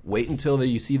 Wait until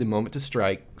you see the moment to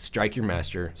strike your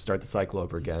master, start the cycle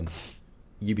over again.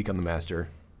 You become the master.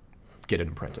 get an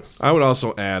apprentice. I would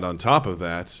also add on top of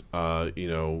that,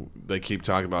 they keep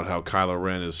talking about how Kylo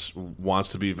Ren wants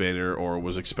to be Vader or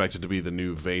was expected to be the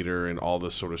new Vader and all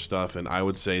this sort of stuff. And I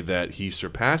would say that he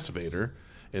surpassed Vader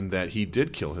in that he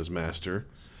did kill his master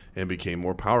and became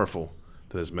more powerful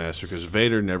than his master because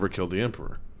Vader never killed the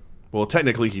Emperor. Well,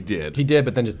 technically he did. He did,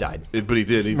 but then just died. But he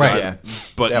did. He Right, died. yeah.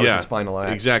 But That was yeah, his final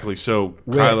act. exactly. So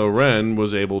Kylo Ren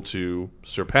was able to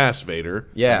surpass Vader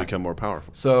and become more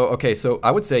powerful. So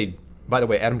I would say, by the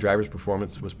way, Adam Driver's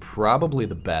performance was probably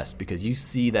the best because you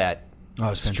see that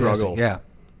struggle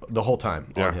the whole time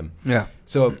on him. Yeah.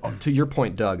 So to your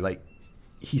point, Doug, like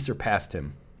he surpassed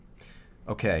him.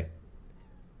 Okay.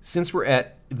 Since we're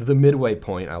at the midway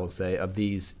point, I will say, of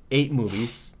these 8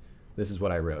 movies, this is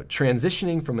what I wrote.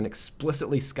 Transitioning from an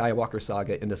explicitly Skywalker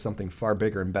saga into something far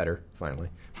bigger and better, finally.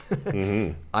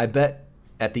 I bet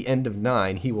at the end of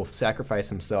 9, he will sacrifice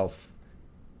himself.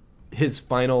 His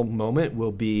final moment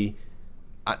will be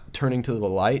turning to the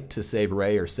light to save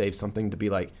Rey or save something to be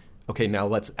like, okay, now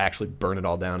let's actually burn it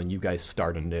all down and you guys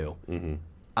start anew. Mm-hmm.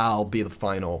 I'll be the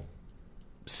final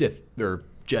Sith or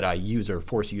Jedi user,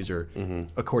 Force user,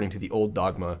 according to the old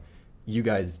dogma. You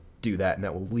guys do that, and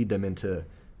that will lead them into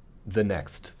the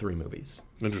next 3 movies.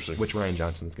 Interesting. Which Rian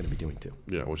Johnson is going to be doing too.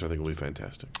 Yeah, which I think will be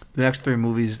fantastic. The next 3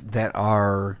 movies that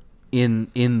are in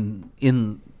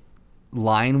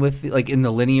line with, like, in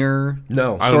the linear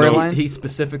storyline? He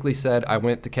specifically said, I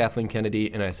went to Kathleen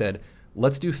Kennedy and I said,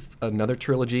 let's do another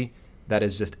trilogy that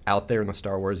is just out there in the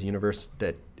Star Wars universe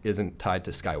that isn't tied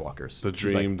to Skywalkers. The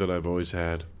dream that I've always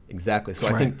had. Exactly.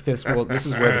 So I think this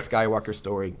is where the Skywalker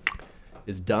story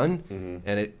is done,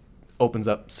 and it opens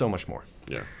up so much more.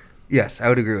 Yeah. Yes, I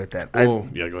would agree with that. Well,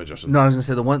 go ahead, Justin. No, I was going to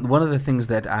say one of the things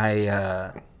that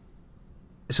I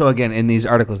so again in these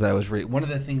articles that I was reading, one of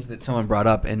the things that someone brought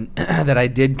up and that I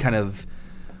did kind of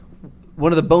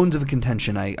one of the bones of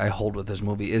contention I hold with this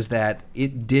movie is that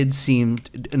it did seem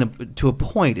to a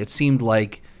point it seemed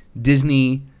like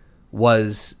Disney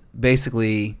was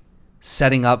basically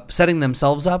setting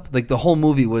themselves up. Like the whole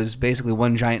movie was basically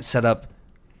one giant setup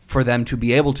for them to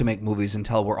be able to make movies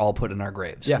until we're all put in our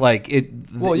graves. Yeah. Like it.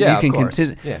 Well, yeah, you can of course.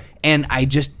 Yeah. And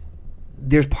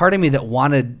there's part of me that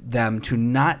wanted them to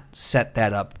not set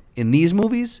that up in these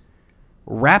movies.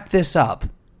 Wrap this up.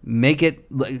 Make it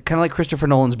kind of like Christopher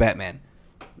Nolan's Batman.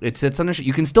 It sits on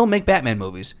you can still make Batman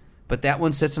movies, but that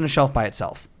one sits on a shelf by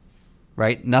itself.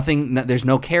 Right? There's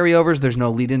no carryovers. There's no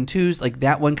lead-in twos. Like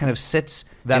that one kind of sits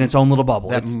in its own little bubble.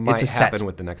 That might it's a set. happen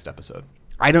with the next episode.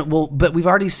 But we've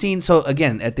already seen. So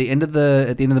again, at the end of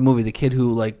the movie, the kid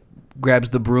who like grabs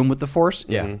the broom with the Force.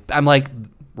 Yeah. I'm like,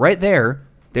 right there.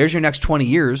 There's your next 20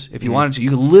 years. If you wanted to,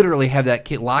 you could literally have that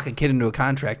kid lock a kid into a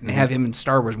contract and have him in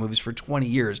Star Wars movies for 20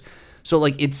 years. So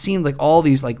like it seemed like all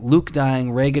these like Luke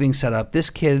dying, Rey getting set up, this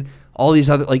kid. All these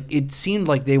other, like, it seemed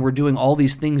like they were doing all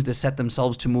these things to set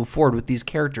themselves to move forward with these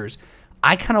characters.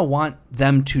 I kind of want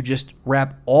them to just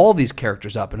wrap all these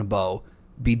characters up in a bow,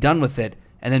 be done with it,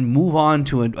 and then move on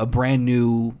to a brand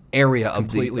new area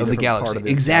of the galaxy.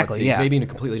 Exactly, galaxy, yeah. Maybe in a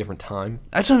completely different time.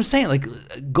 That's what I'm saying.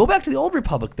 Like, go back to the Old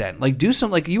Republic then. Like, do some,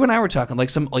 like, you and I were talking, like,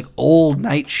 some, like, old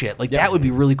knight shit. Like, that would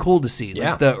be really cool to see.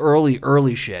 Like, the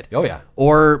early shit. Oh, yeah.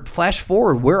 Or flash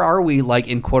forward, where are we, like,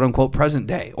 in quote-unquote present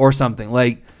day or something?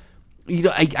 Like, you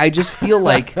know, I just feel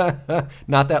like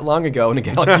not that long ago in a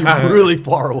galaxy really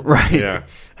far away. Right. Yeah.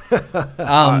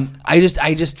 I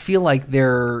just feel like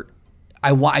I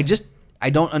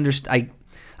don't understand.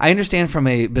 I understand from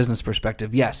a business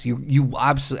perspective. Yes, you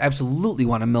absolutely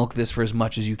want to milk this for as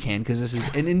much as you can because this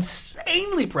is an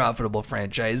insanely profitable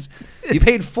franchise. You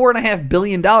paid $4.5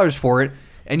 billion for it,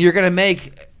 and you're going to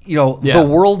make the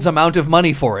world's amount of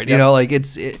money for it. You know, like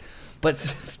it's. But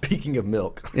speaking of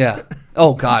milk, yeah.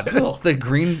 Oh God, the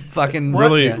green fucking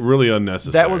really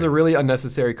unnecessary. That was a really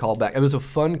unnecessary callback. It was a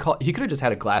fun call. He could have just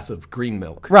had a glass of green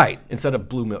milk, right, instead of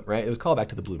blue milk, right? It was callback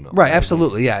to the blue milk, right?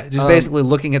 Absolutely, yeah. Just basically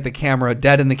looking at the camera,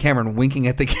 dead in the camera, and winking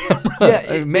at the camera.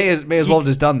 Yeah, may as well have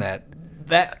just done that.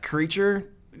 That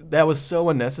creature, that was so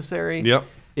unnecessary. Yep.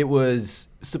 It was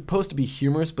supposed to be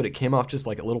humorous, but it came off just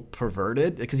like a little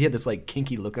perverted because he had this like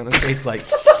kinky look on his face, like,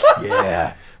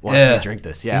 yeah, watch me drink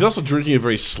this. Yeah, he's also drinking it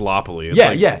very sloppily. It's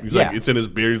like, it's in his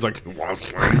beard. He's like,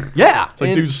 yeah. It's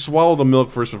like, dude, swallow the milk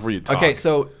first before you talk. Okay,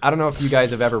 so I don't know if you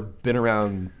guys have ever been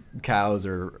around cows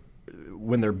or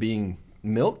when they're being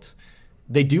milked.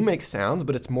 They do make sounds,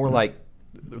 but it's more like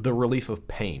the relief of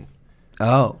pain.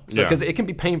 Oh, so because it can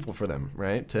be painful for them,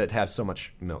 right, to have so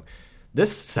much milk.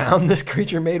 This sound this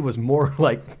creature made was more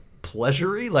like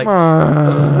pleasure-y, like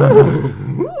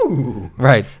ooh.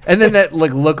 Right. And then that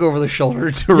like look over the shoulder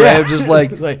to Ray, just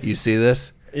like, you see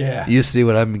this? Yeah. You see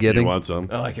what I'm getting? You want some?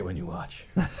 I like it when you watch.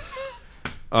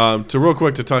 To real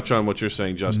quick to touch on what you're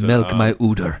saying, Justin. Milk my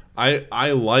udder.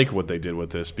 I like what they did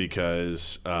with this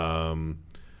because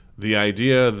the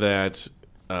idea that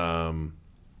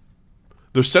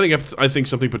they're setting up, I think,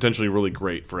 something potentially really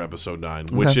great for Episode 9,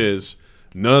 which is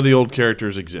none of the old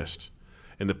characters exist.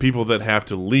 And the people that have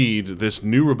to lead this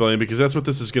new rebellion, because that's what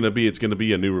this is going to be. It's going to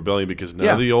be a new rebellion because none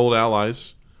of the old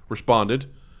allies responded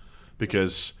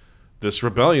because this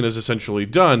rebellion is essentially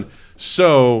done.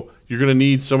 So you're going to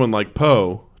need someone like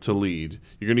Poe to lead.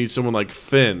 You're going to need someone like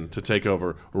Finn to take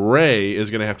over. Rey is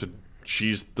going to have to...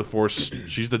 She's the Force.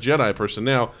 She's the Jedi person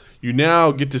now. You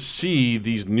now get to see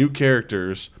these new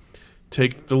characters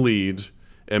take the lead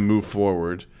and move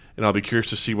forward. And I'll be curious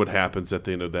to see what happens at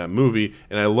the end of that movie.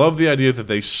 And I love the idea that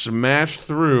they smash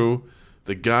through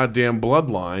the goddamn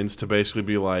bloodlines to basically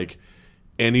be like,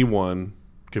 anyone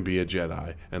can be a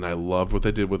Jedi. And I love what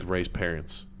they did with Rey's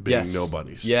parents being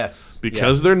nobodies. Yes.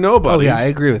 Because they're nobodies. Oh, yeah, I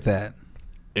agree with that.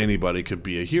 Anybody could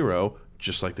be a hero,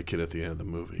 just like the kid at the end of the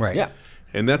movie. Right. Yeah.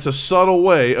 And that's a subtle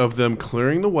way of them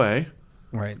clearing the way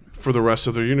Right. for the rest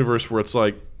of their universe where it's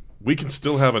like, we can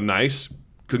still have a nice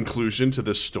conclusion to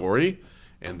this story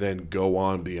and then go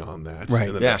on beyond that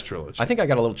in the next trilogy. I think I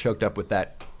got a little choked up with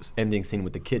that ending scene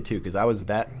with the kid, too, because I was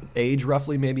that age,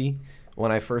 roughly, maybe,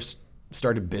 when I first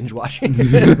started binge watching.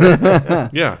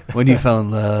 Yeah. When you fell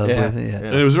in love with it. Yeah.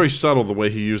 And it was very subtle the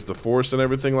way he used the Force and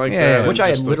everything like that. Which I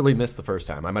had Just literally missed the first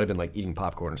time. I might have been like eating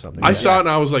popcorn or something. I saw it and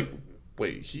I was like,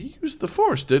 wait, he used the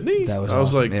Force, didn't he? That was I was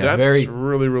awesome. like, Yeah. that's Very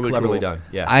really, really cleverly cool. done.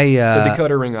 Yeah. I, the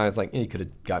decoder ring, I was like, you could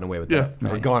have gotten away with that.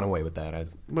 Or gone away with that.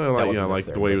 Well, that like, wasn't like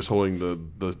the necessary, way he but- was holding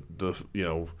the you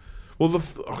know, well, all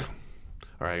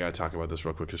right, I got to talk about this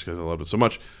real quick just because I love it so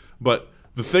much. But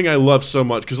the thing I love so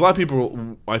much, because a lot of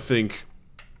people, I think,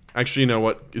 actually, you know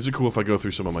what? Is it cool if I go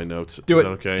through some of my notes? Do Is it. that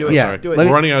okay? Do it. I'm Yeah. sorry. Do it.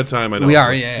 We're running out of time, I know. We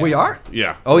are, yeah. We are?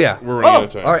 Yeah. Oh, yeah. We're running out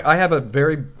of time. All right. I have a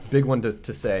very big one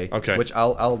to say. Okay. Which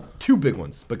I'll two big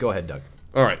ones, but go ahead, Doug.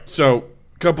 All right, so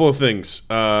a couple of things.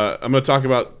 I'm going to talk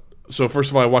about. So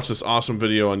first of all, I watched this awesome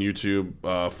video on YouTube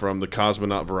from the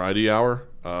Cosmonaut Variety Hour.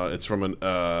 It's from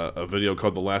a video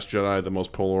called "The Last Jedi: The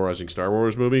Most Polarizing Star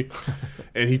Wars Movie,"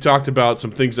 and he talked about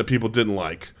some things that people didn't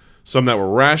like, some that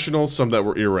were rational, some that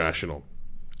were irrational.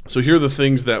 So here are the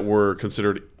things that were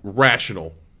considered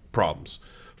rational problems.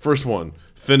 First one: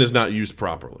 Finn is not used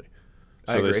properly.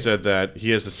 I So they agree. said that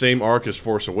he has the same arc as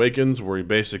Force Awakens, where he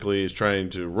basically is trying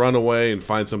to run away and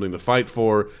find something to fight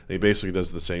for, and he basically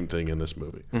does the same thing in this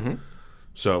movie. Mm-hmm.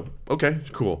 So, okay,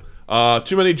 cool.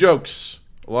 Too many jokes.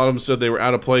 A lot of them said they were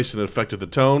out of place and it affected the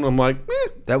tone. I'm like, meh.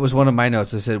 That was one of my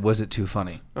notes. I said, was it too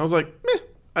funny? I was like, meh.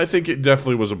 I think it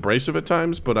definitely was abrasive at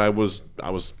times, but I was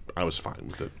fine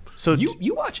with it. So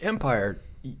You watch Empire.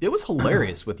 It was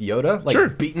hilarious with Yoda, like Sure.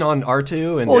 beating on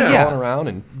R2 and Well, yeah. rolling around.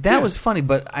 And that was funny,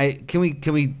 but can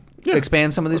we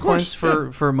expand some of these Of course,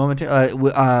 points for a moment?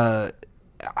 I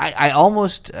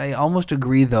almost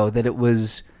agree though that it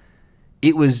was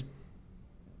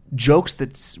jokes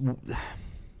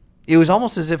it was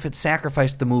almost as if it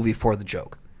sacrificed the movie for the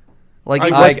joke. Like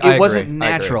it I wasn't agree. I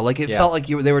natural. agree. Like it Yeah. felt like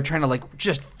they were trying to like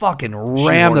just fucking ram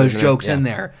Shoehorn those it in, jokes yeah. in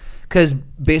there. Because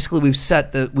basically we've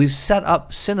set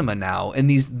up cinema now in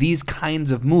these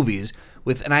kinds of movies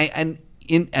with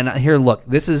here look,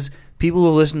 this is people who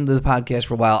have listened to the podcast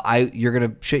for a while. You're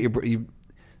gonna shit your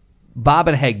Bob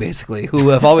and Heg basically, who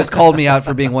have always called me out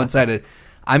for being one-sided.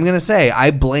 I'm gonna say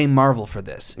I blame Marvel for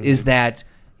this. Is that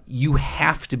you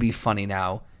have to be funny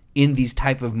now in these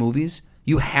type of movies.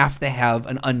 You have to have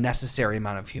an unnecessary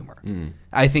amount of humor.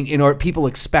 I think people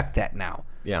expect that now.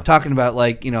 Yeah. Talking about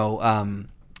like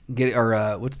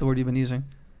what's the word you've been using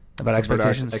about Subvert our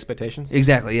expectations? expectations?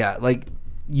 Exactly. Yeah. Like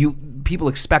people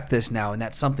expect this now, and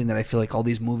that's something that I feel like all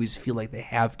these movies feel like they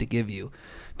have to give you,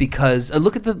 because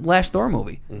look at the last Thor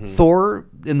movie. Thor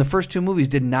in the first two movies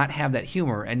did not have that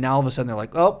humor, and now all of a sudden they're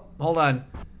like, oh, hold on.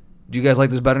 Do you guys like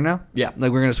this better now? Yeah.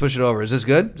 Like we're gonna switch it over. Is this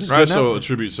good? Is this I good now? also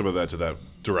attribute some of that to that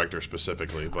director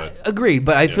specifically, but Agreed,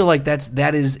 but I feel like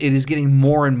it is getting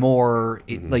more and more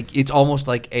like it's almost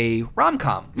like a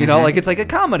rom-com, you know, like it's like a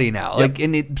comedy now. Like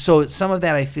so some of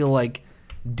that I feel like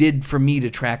did for me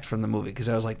detract from the movie, because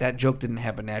I was like, that joke didn't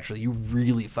happen naturally. You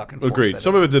really fucking forced agreed. that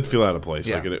Some in. of it did feel out of place.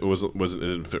 Yeah. Like it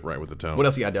didn't fit right with the tone. What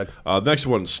else you got, Doug? Next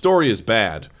one, story is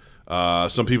bad.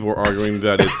 Some people are arguing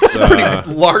that it's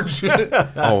large.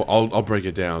 I'll break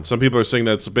it down. Some people are saying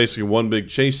that it's basically one big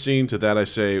chase scene. To that I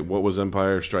say, what was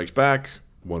Empire Strikes Back?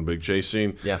 One big chase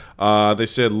scene. Yeah. They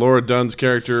said Laura Dunn's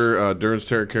character,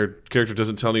 character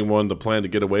doesn't tell anyone the plan to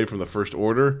get away from the First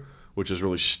Order, which is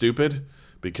really stupid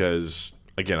because,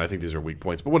 Again, I think these are weak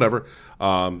points, but whatever.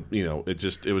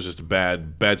 It was just a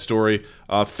bad story.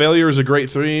 Failure is a great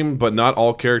theme, but not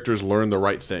all characters learn the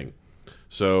right thing.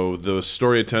 So the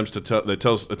story attempts to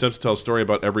tell a story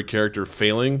about every character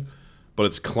failing, but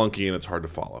it's clunky and it's hard to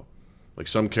follow. Like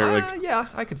some character, yeah,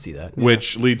 I could see that.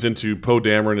 which leads into Poe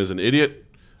Dameron is an idiot.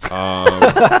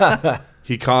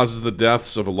 He causes the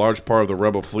deaths of a large part of the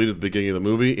Rebel fleet at the beginning of the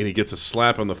movie, and he gets a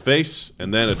slap on the face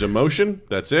and then a demotion.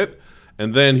 That's it.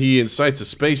 And then he incites a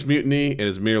space mutiny and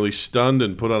is merely stunned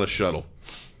and put on a shuttle.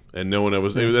 And no one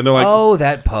was. And they're like, "Oh,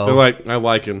 that Poe." They're like, "I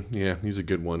like him. Yeah, he's a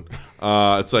good one."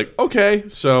 It's like, okay,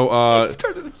 so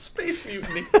Started a space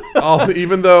mutiny.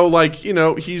 even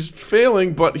though he's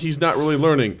failing, but he's not really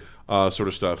learning, sort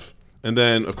of stuff. And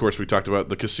then, of course, we talked about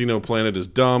the casino planet is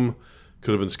dumb.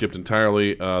 Could have been skipped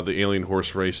entirely. The alien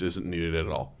horse race isn't needed at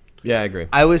all. Yeah, I agree.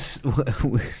 I was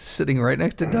sitting right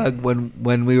next to Doug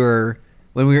when we were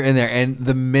in there, and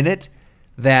the minute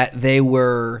that they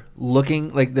were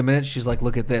looking, like the minute she's like,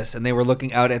 "Look at this," and they were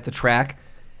looking out at the track,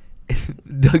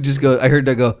 Doug just goes. I heard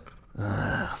Doug go.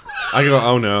 I go,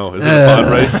 "Oh no, is it a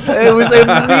pod race?" It was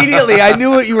immediately. I knew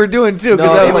what you were doing too. No,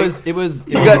 it was.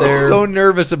 You got so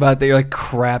nervous about that. You're like,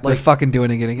 "Crap, they're fucking doing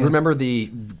it again." Remember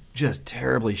the just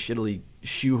terribly shittily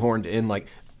shoehorned in, like,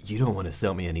 you don't want to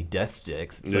sell me any death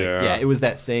sticks. It's it was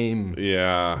that same.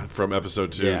 Yeah, from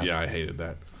episode 2. Yeah. Yeah, I hated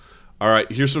that. All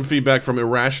right, here's some feedback from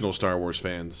irrational Star Wars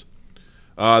fans.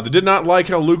 They did not like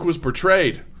how Luke was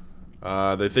portrayed.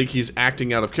 They think he's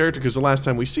acting out of character because the last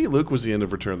time we see Luke was the end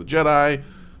of Return of the Jedi.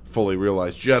 Fully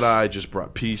realized Jedi, just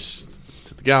brought peace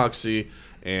to the galaxy,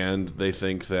 and they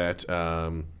think that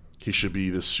he should be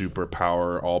this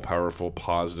all-powerful,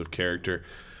 positive character.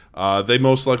 They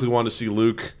most likely want to see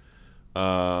Luke.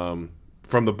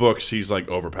 From the books, he's like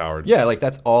overpowered. Yeah, like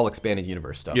that's all expanded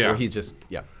universe stuff. Yeah. Where he's just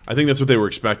I think that's what they were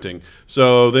expecting.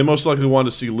 So they most likely want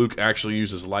to see Luke actually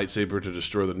use his lightsaber to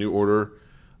destroy the New Order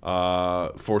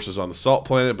forces on the Salt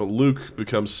Planet, but Luke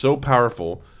becomes so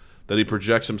powerful that he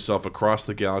projects himself across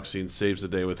the galaxy and saves the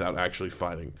day without actually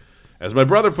fighting. As my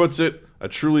brother puts it, a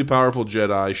truly powerful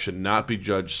Jedi should not be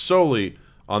judged solely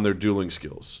on their dueling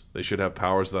skills. They should have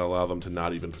powers that allow them to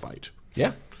not even fight.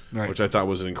 Yeah. Right. Which I thought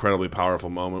was an incredibly powerful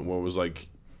moment where it was like,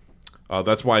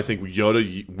 that's why I think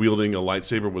Yoda wielding a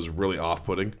lightsaber was really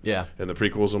off-putting. Yeah. In the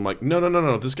prequels, I'm like,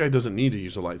 no, this guy doesn't need to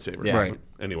use a lightsaber. Yeah. Right.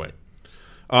 Anyway.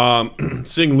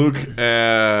 Seeing Luke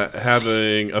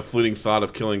having a fleeting thought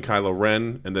of killing Kylo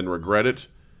Ren and then regret it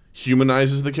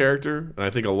humanizes the character. And I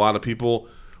think a lot of people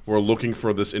were looking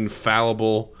for this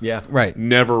infallible, Right.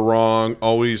 never wrong,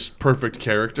 always perfect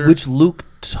character. Which Luke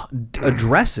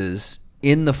addresses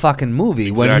in the fucking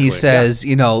movie when he Exactly, says,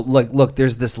 look,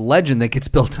 there's this legend that gets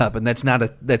built up, and that's not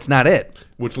it.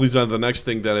 Which leads on to the next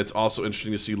thing, that it's also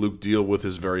interesting to see Luke deal with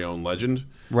his very own legend.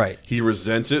 Right. He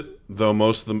resents it, though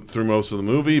through most of the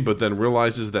movie, but then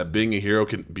realizes that being a hero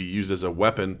can be used as a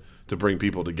weapon to bring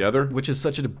people together. Which is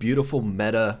such a beautiful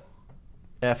meta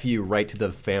FU right to the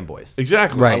fanboys.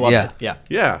 Exactly. Right. I love Yeah. it. Yeah.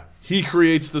 Yeah. He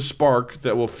creates the spark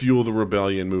that will fuel the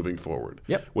rebellion moving forward.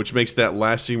 Yep. Which makes that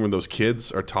last scene when those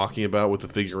kids are talking about with the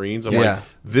figurines. I'm Yeah. like,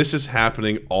 this is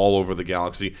happening all over the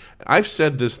galaxy. I've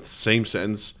said this same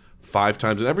sentence 5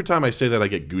 times, and every time I say that, I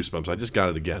get goosebumps. I just got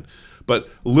it again. But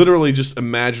literally just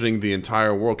imagining the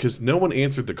entire world, because no one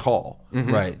answered the call.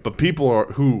 Right. But people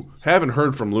who haven't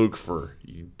heard from Luke for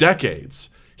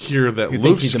decades hear that think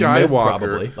Luke he's a myth, Skywalker,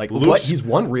 probably. Like, what? He's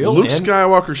one real Luke and-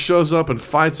 Skywalker shows up and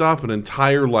fights off an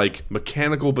entire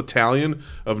mechanical battalion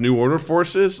of New Order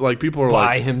forces. Like, people are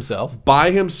By like, himself.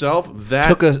 by himself. That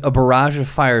Took a barrage of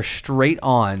fire straight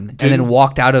on, and then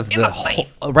walked out of the hole.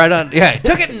 Right on. Yeah,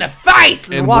 took it in the face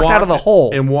and walked out of the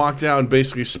hole. and walked out and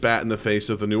basically spat in the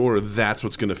face of the New Order. That's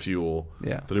what's going to fuel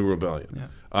Yeah. the new rebellion.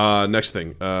 Next thing,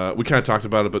 we kind of talked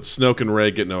about it, but Snoke and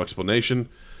Rey get no explanation.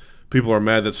 People are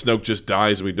mad that Snoke just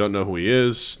dies and we don't know who he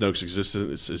is. Snoke's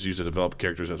existence is used to develop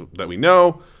characters that we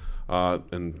know.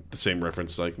 And the same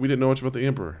reference, like, we didn't know much about the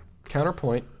Emperor.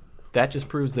 Counterpoint. That just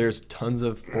proves there's tons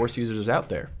of Force users out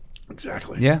there.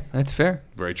 Exactly. Yeah, that's fair.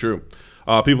 Very true.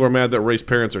 People are mad that Rey's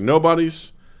parents are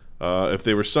nobodies. If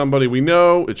they were somebody we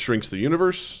know, it shrinks the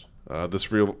universe.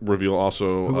 This reveal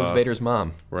also... Who was Vader's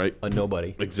mom? Right. A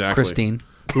nobody. Exactly. Christine.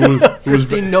 Who was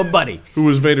Christine Nobody. Who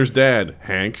was Vader's dad?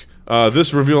 Hank.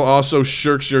 This reveal also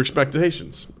shirks your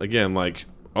expectations. Again, like,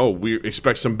 we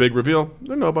expect some big reveal.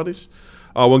 They're nobodies.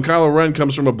 When Kylo Ren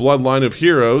comes from a bloodline of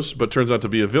heroes, but turns out to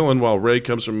be a villain, while Rey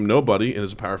comes from nobody and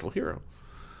is a powerful hero.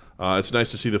 It's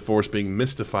nice to see the Force being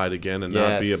mystified again and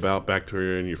not be Yes. about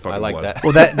bacteria in your fucking I like blood. that.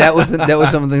 Well, that was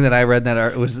something that I read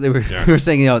that we were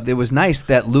saying, it was nice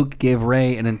that Luke gave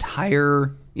Rey an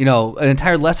entire an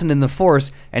entire lesson in the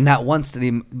Force, and not once did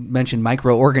he mention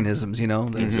microorganisms,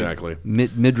 Exactly.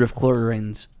 Midriff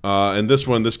chlorines. And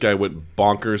this guy went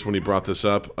bonkers when he brought this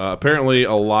up. Apparently,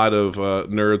 a lot of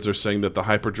nerds are saying that the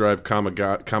hyperdrive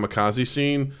kamikaze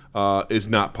scene is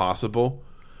not possible.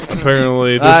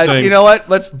 Apparently, they're saying, you know what?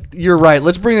 You're right.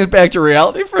 Let's bring this back to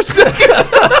reality for a second.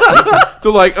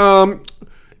 they're like,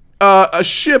 a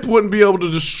ship wouldn't be able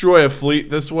to destroy a fleet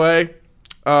this way.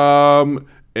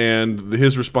 And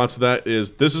his response to that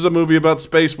is, "This is a movie about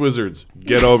space wizards.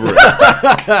 Get over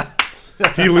it."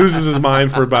 He loses his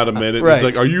mind for about a minute. Right. He's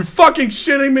like, "Are you fucking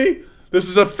shitting me? This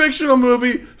is a fictional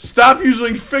movie. Stop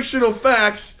using fictional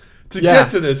facts to get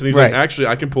to this." And he's like, "Actually,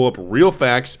 I can pull up real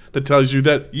facts that tells you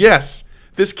that, yes,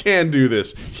 this can do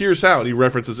this. Here's how." And he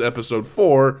references episode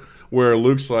 4, where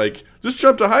Luke's like, "Just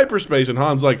jump to hyperspace." And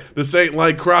Han's like, "This ain't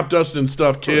like crop dust and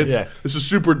stuff, kids. This is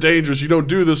super dangerous. You don't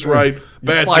do this right.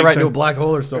 Bad fly things right into a black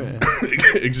hole or something.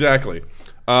 Exactly.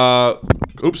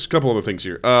 Oops, a couple other things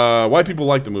here. Why people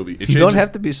like the movie. You don't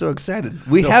have to be so excited.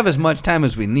 We have as much time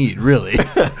as we need, really.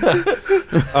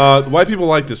 Why people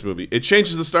like this movie. It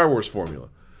changes the Star Wars formula.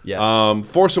 Yes.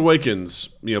 Force Awakens,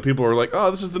 people are like,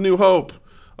 "Oh, this is the New Hope."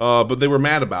 But they were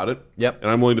mad about it. Yep. And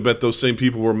I'm willing to bet those same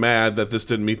people were mad that this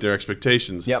didn't meet their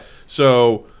expectations. Yep.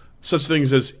 So, such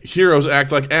things as heroes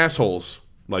act like assholes,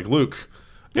 like Luke,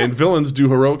 and villains do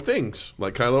heroic things,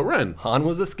 like Kylo Ren. Han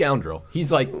was a scoundrel.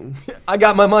 He's like, "I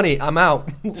got my money. I'm out."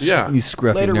 Yeah. You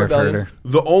scruffy Later nerf rebellion. herder.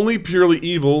 The only purely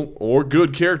evil or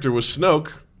good character was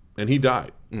Snoke, and he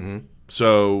died. Mm-hmm.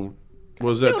 So, what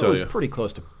does that It tell was you? pretty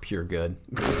close to pure good.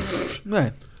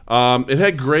 Right. It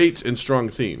had great and strong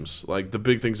themes, like the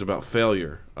big things about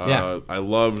failure. I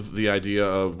loved the idea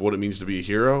of what it means to be a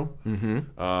hero. Mm-hmm.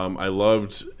 I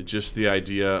loved just the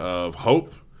idea of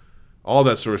hope. All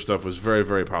that sort of stuff was very,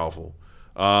 very powerful.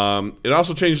 It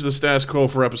also changed the status quo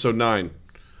for Episode 9.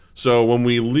 So when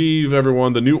we leave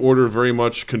everyone, the New Order very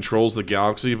much controls the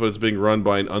galaxy, but it's being run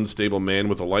by an unstable man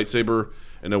with a lightsaber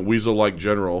and a weasel-like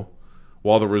general,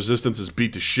 while the Resistance is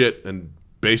beat to shit and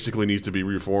basically needs to be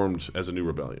reformed as a new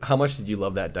rebellion. How much did you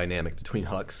love that dynamic between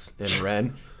Hux and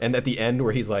Ren? And at the end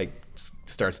where he's like,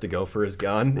 starts to go for his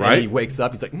gun, Right. and he wakes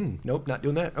up, he's like, "Nope, not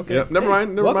doing that." Okay. Yeah, never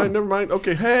mind.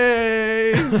 Okay,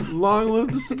 hey, long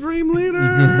live the Supreme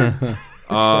Leader.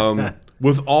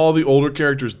 With all the older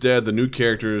characters dead, the new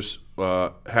characters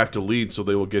have to lead, so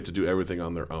they will get to do everything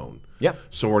on their own. Yeah.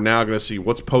 So we're now going to see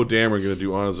what's Poe Dameron going to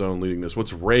do on his own leading this.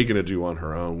 What's Rey going to do on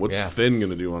her own? What's Finn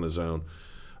going to do on his own?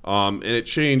 And it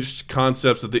changed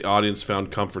concepts that the audience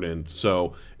found comfort in.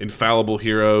 So infallible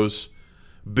heroes,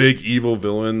 big evil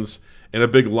villains, and a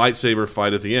big lightsaber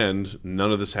fight at the end.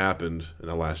 None of this happened in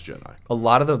The Last Jedi. A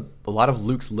lot of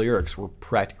Luke's lyrics were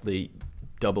practically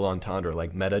double entendre,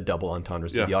 like meta double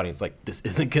entendres to the audience. Like, this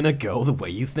isn't gonna go the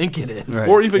way you think it is. Right.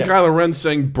 Or even Kylo Ren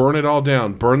saying, "Burn it all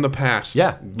down, burn the past."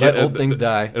 Yeah, let old things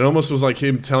die. It almost was like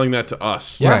him telling that to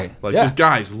us. Yeah. Right. Like, Yeah. just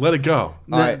guys, let it go.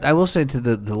 I will say to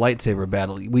the lightsaber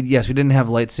battle, we didn't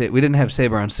have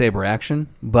saber on saber action,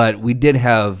 but we did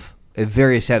have a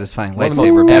very satisfying One of the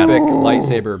most lightsaber battle. epic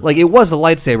lightsaber. Like, it was a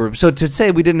lightsaber. So to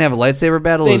say we didn't have a lightsaber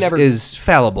battle They never is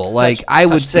fallible. Like, touch- I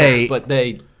would touch say, sticks, but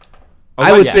they.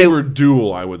 I would say lightsaber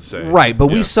duel. I would say right, but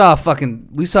Yeah. we saw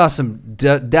some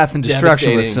death and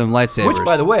destruction with some lightsabers. Which,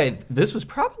 by the way, this was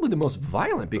probably the most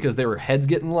violent because there were heads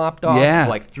getting lopped off, Yeah.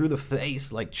 like through the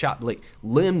face, like chopped, like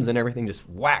limbs and everything just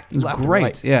whacked. It was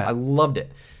great, yeah. I loved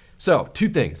it. So, two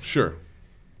things. Sure.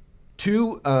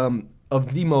 Two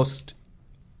of the most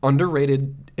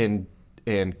underrated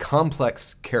and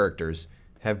complex characters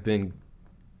have been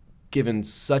given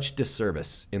such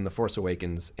disservice in The Force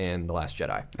Awakens and The Last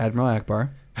Jedi. Admiral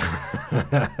Akbar.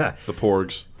 The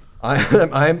Porgs.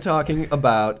 I am talking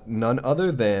about none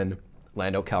other than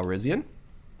Lando Calrissian.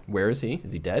 Where is he?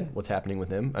 Is he dead? What's happening with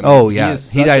him? I mean, He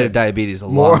such died of diabetes a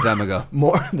long time ago.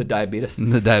 More the diabetes.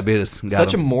 The diabetes got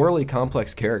Such him. a morally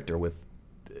complex character with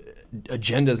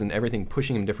agendas and everything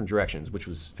pushing him in different directions, which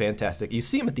was fantastic. You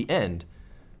see him at the end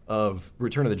of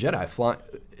Return of the Jedi,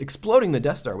 exploding the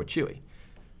Death Star with Chewie,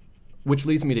 which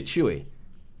leads me to Chewie.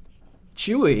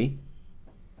 Chewie,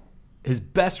 his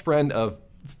best friend of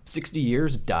 60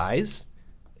 years, dies,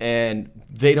 and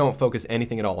they don't focus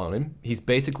anything at all on him. He's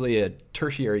basically a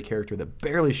tertiary character that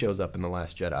barely shows up in The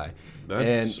Last Jedi.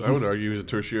 I would argue he's a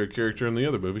tertiary character in the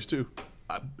other movies too.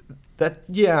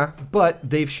 But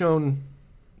they've shown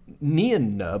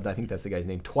Nien Nub, I think that's the guy's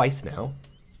name, twice now.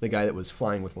 The guy that was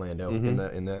flying with Lando in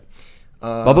that.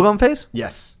 Bubblegum face?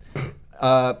 Yes.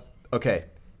 Okay.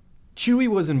 Chewie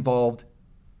was involved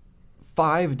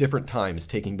 5 different times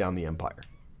taking down the Empire.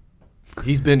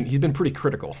 He's been pretty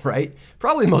critical, right?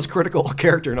 Probably the most critical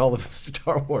character in all of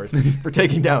Star Wars for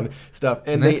taking down stuff,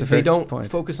 and they don't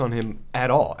focus on him at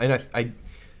all. And I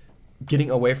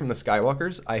getting away from the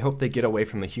Skywalkers, I hope they get away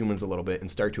from the humans a little bit and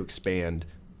start to expand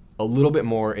a little bit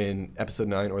more in Episode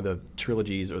 9 or the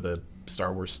trilogies or the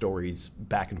Star Wars stories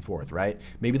back and forth, right?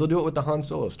 Maybe they'll do it with the Han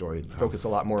Solo story. Focus a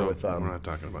lot more with. We're not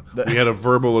talking about. We had a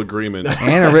verbal agreement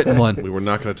and a written one. We were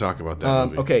not going to talk about that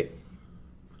movie. Okay.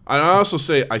 I also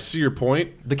say I see your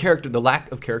point. The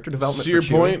lack of character development. See your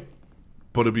point,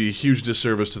 but it'd be a huge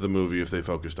disservice to the movie if they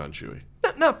focused on Chewie.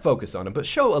 Not focus on him, but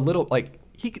show a little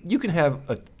you can have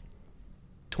a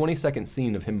 20-second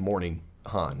scene of him mourning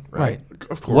Han, right?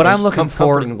 Of course. What I'm looking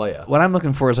for, Leia. what I'm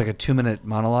looking for is like a 2-minute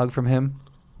monologue from him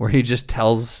where he just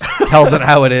tells it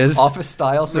how it is, office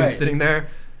style. So he's sitting there,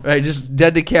 right, just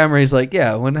dead to camera. He's like,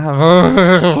 yeah,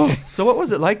 So what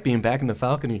was it like being back in the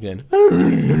Falcon again?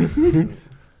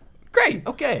 Great.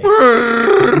 Okay.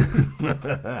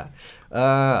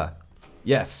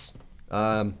 Yes.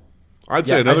 I'd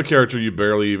say another character you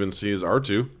barely even see is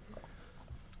R2.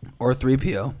 or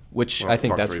 3PO, which I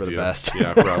think that's 3PO. For the best.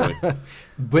 Yeah, probably.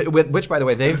 Which, by the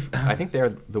way, I think they're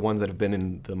the ones that have been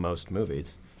in the most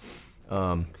movies.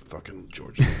 Fucking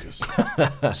George Lucas.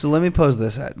 So let me pose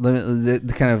this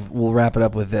we'll wrap it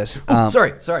up with this.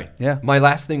 Sorry. Yeah. My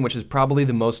last thing, which is probably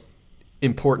the most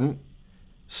important,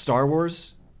 Star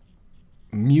Wars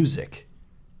music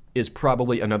is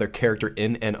probably another character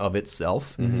in and of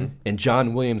itself. Mm-hmm. And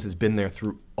John Williams has been there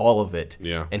through all of it.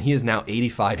 Yeah. And he is now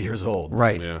 85 years old.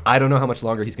 Right. Yeah. I don't know how much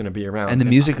longer he's going to be around. And the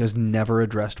music was never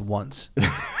addressed once.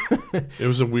 It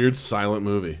was a weird silent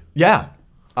movie. Yeah.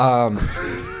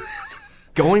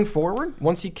 Going forward,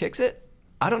 once he kicks it,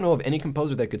 I don't know of any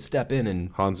composer that could step in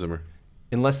and... Hans Zimmer.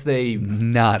 Unless they...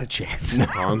 Not a chance.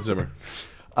 Hans Zimmer.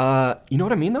 You know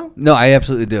what I mean, though? No, I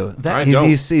absolutely do.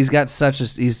 He's got such a...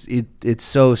 It's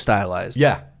so stylized.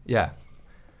 Yeah.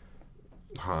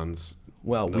 Hans.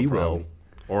 Well, no we problem. will.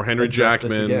 Or Henry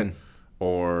Jackman.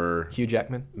 Or... Hugh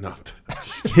Jackman? No.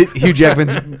 Hugh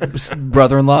Jackman's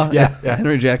brother-in-law? Yeah.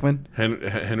 Henry Jackman?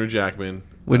 Henry Jackman.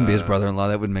 Wouldn't be his brother-in-law.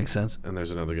 That wouldn't make sense. And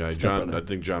there's another guy. I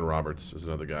think John Roberts is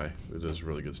another guy who does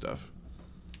really good stuff.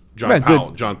 John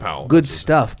Powell. Good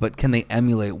stuff, but can they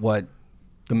emulate what...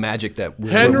 The magic that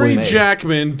Henry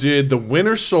Jackman did The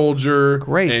Winter Soldier.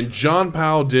 Great. And John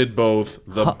Powell did both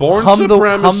The Bourne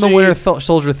Supremacy. Hum the Winter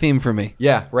Soldier theme for me.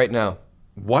 Yeah, right now.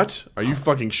 What? Are you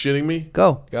fucking shitting me?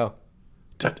 Go.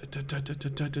 I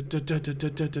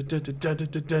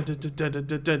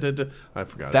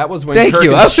forgot. That was when Thank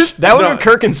you. That was when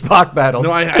Kirk and Spock battled.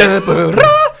 No,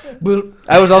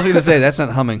 I was also going to say, that's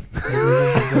not humming.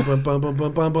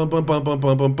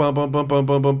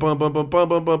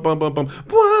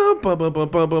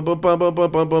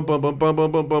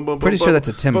 Pretty sure that's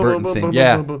a Tim Burton thing.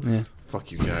 Yeah.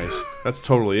 Fuck you guys. That's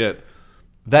totally it.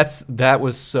 That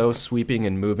was so sweeping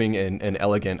and moving and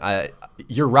elegant.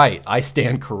 You're right. I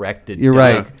stand corrected. You're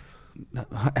right.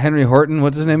 Henry Horton,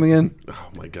 what's his name again? Oh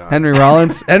my God. Henry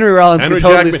Rollins. Henry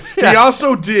Jackman. He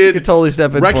also did could totally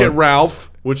step in Wreck-It Ralph,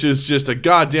 which is just a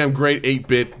goddamn great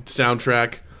 8-bit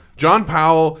soundtrack. John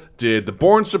Powell did The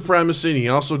Bourne Supremacy, and he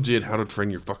also did How to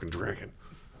Train Your Fucking Dragon.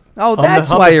 Oh,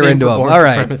 that's why you're into him. All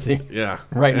right. Supremacy. Yeah.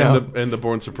 Right now. And the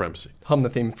Bourne Supremacy. Hum the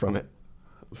theme from it.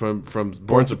 From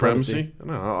Bourne Supremacy?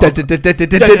 No. I'll do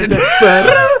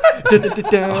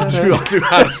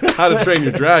How to Train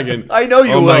Your Dragon. I know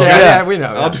you will. Yeah, we know.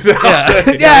 I'll do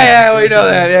that. Yeah, we know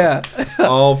that. Yeah.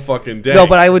 All fucking day. No,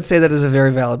 but I would say that is a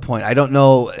very valid point. I don't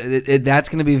know. That's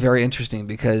going to be very interesting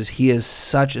because he has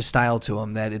such a style to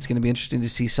him that it's going to be interesting to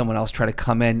see someone else try to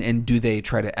come in and do they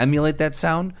try to emulate that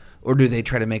sound or do they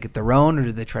try to make it their own or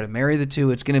do they try to marry the two?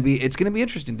 It's going to be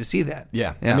interesting to see that.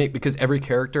 Yeah. I mean, because every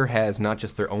character has not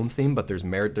just their own theme, but there's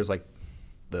like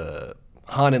the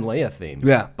Han and Leia theme.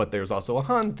 Yeah. But there's also a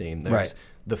Han theme. There's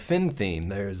the Finn theme.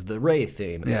 There's the Rey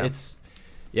theme. Yeah.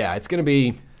 It'll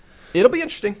be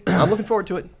interesting. I'm looking forward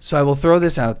to it. So I will throw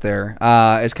this out there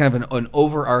as kind of an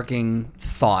overarching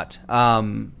thought.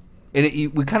 And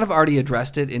we kind of already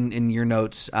addressed it in your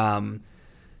notes.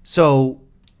 So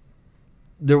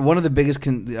one of the biggest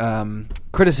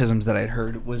criticisms that I'd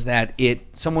heard was that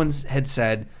someone had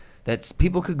said that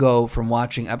people could go from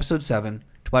watching episode 7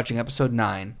 to watching episode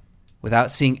 9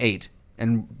 without seeing 8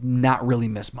 and not really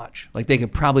miss much. Like they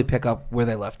could probably pick up where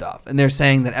they left off. And they're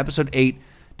saying that episode 8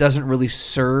 doesn't really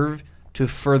serve to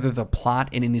further the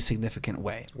plot in any significant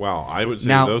way. Wow, I would say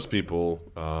those people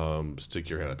stick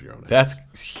your head up your own ass.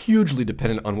 That's hugely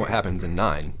dependent on what happens in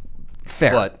 9.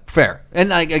 Fair. And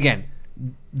like again,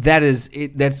 that's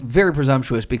very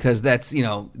presumptuous because that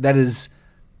is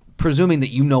presuming that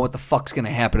you know what the fuck's going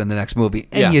to happen in the next movie,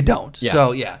 and you don't. Yeah.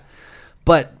 So, yeah.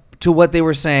 But to what they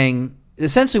were saying,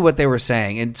 essentially what they were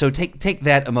saying, and so take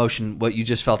that emotion, what you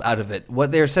just felt out of it.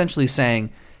 What they're essentially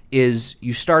saying is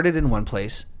you started in one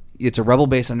place, it's a rebel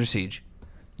base under siege.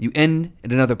 You end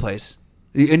in another place.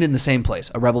 You end in the same place,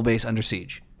 a rebel base under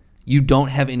siege. You don't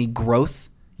have any growth.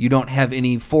 You don't have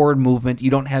any forward movement.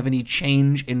 You don't have any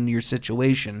change in your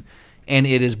situation. And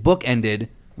it is bookended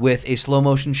with a slow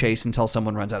motion chase until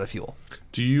someone runs out of fuel.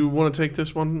 Do you want to take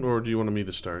this one, or do you want me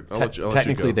to start? I'll let you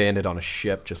Technically, go. they ended on a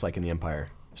ship, just like in The Empire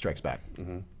Strikes Back.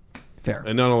 Mm-hmm. Fair.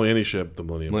 And not only any ship, the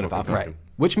Millennium Falcon. Right.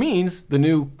 Which means the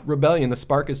new rebellion, the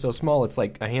spark is so small, it's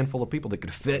like a handful of people that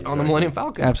could fit on the Millennium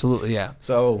Falcon. Absolutely, yeah.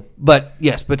 So, But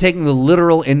yes, but taking the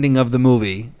literal ending of the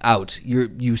movie out,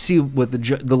 you see what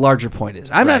the larger point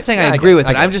is. I'm not Right. saying Yeah, I I agree get it. with I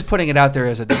it. get I'm it. just putting it out there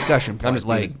as a discussion point. I'm just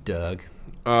like, being Doug.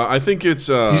 I think it's.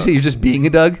 did you say you're just being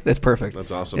a Doug? That's perfect. That's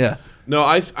awesome. Yeah. No,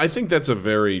 I think that's a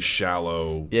very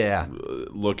shallow Yeah.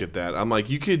 look at that. I'm like,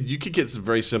 you could get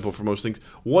very simple for most things.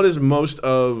 What is most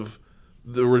of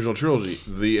the original trilogy?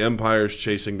 The Empire's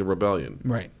chasing the rebellion.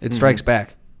 Right. It strikes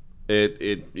back.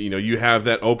 It you have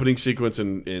that opening sequence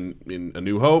in A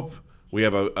New Hope. We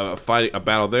have a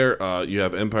battle there. You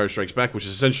have Empire Strikes Back, which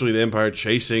is essentially the Empire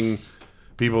chasing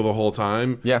people the whole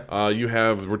time. Yeah. You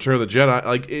have Return of the Jedi.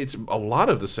 Like, it's a lot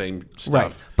of the same stuff.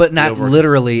 Right. But not Over-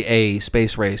 literally a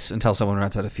space race until someone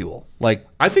runs out of fuel. Like,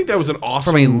 I think that was an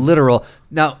awesome. from a literal.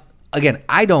 Now, again,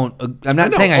 I'm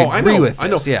not saying I agree with this. I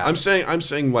know. Yeah. I'm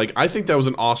saying like, I think that was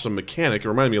an awesome mechanic. It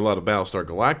reminded me a lot of Battlestar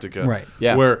Galactica. Right.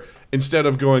 Yeah. Where instead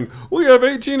of going, we have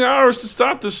 18 hours to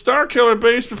stop the Star Killer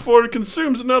base before it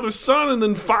consumes another sun and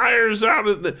then fires out.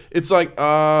 It's like,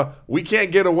 we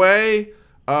can't get away,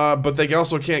 but they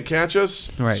also can't catch us.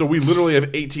 Right. So we literally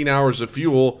have 18 hours of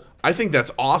fuel. I think that's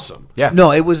awesome. Yeah.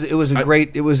 No, it was a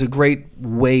great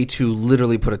way to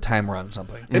literally put a timer on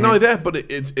something. And not only that, but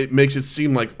it makes it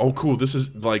seem like, oh, cool, this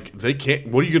is like, they can't,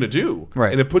 what are you going to do?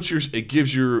 Right. And it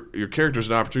gives your characters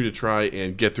an opportunity to try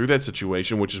and get through that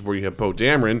situation, which is where you have Poe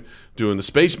Dameron doing the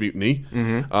space mutiny.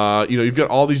 Mm-hmm. You've got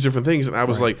all these different things. And I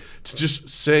was like, to just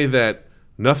say that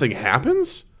nothing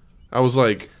happens, I was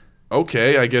like,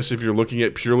 okay, I guess if you're looking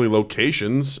at purely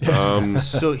locations.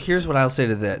 So here's what I'll say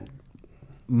to that.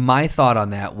 My thought on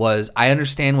that was I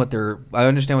understand what their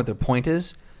point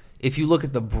is. If you look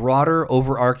at the broader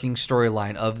overarching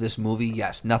storyline of this movie,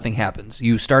 yes, nothing happens.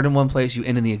 You start in one place, you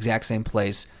end in the exact same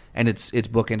place, and it's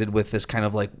bookended with this kind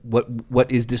of like what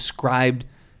is described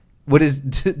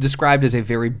as a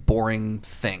very boring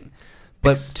thing.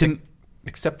 But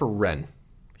Except for Ren.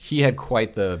 He had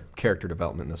quite the character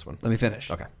development in this one. let me finish.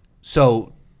 Okay.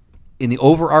 So, in the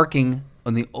overarching,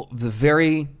 on the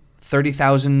very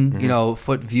 30,000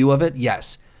 foot view of it,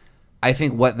 yes, I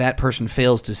think what that person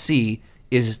fails to see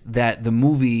is that the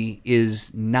movie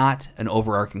is not an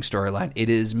overarching storyline. It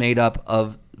is made up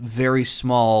of very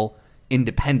small,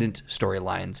 independent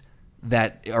storylines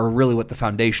that are really what the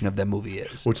foundation of that movie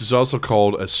is. Which is also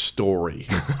called a story.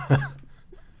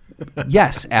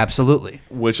 Yes, absolutely.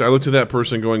 Which I looked at that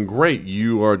person going, great,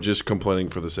 you are just complaining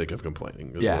for the sake of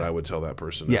complaining, is Yeah. what I would tell that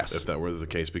person Yes. if that were the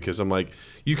case. Because I'm like,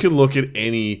 you can look at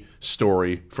any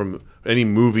story from any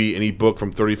movie, any book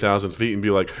from 30,000 feet and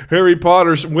be like, Harry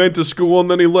Potter went to school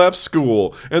and then he left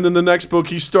school. And then the next book,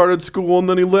 he started school and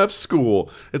then he left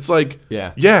school. It's like,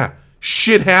 yeah.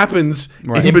 Shit happens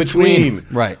in between.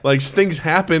 Right. Like, things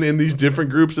happen in these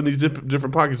different groups and these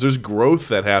different pockets. There's growth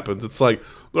that happens. It's like,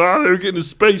 they were getting a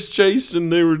space chase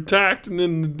and they were attacked, and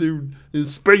then they were in a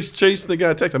space chase and they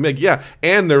got attacked. I'm like, yeah,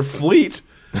 and their fleet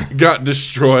got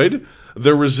destroyed.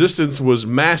 Their resistance was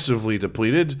massively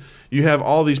depleted. You have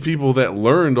all these people that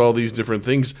learned all these different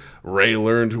things. Rey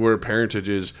learned who her parentage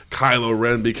is. Kylo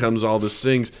Ren becomes all these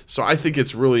things. So I think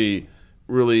it's really,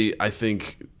 really, I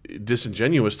think,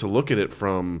 disingenuous to look at it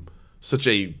from such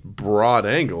a broad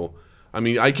angle. I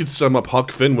mean, I could sum up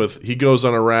Huck Finn with, he goes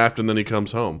on a raft and then he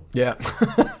comes home. Yeah.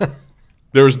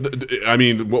 Where was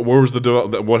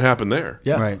what happened there?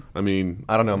 Yeah. Right. I mean,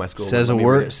 I don't know my school. Says a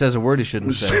word he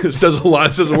shouldn't say. says a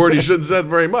lot. Says a word he shouldn't said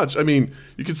very much. I mean,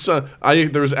 you could.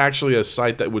 There was actually a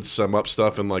site that would sum up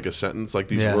stuff in like a sentence, like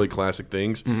these really classic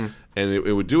things, and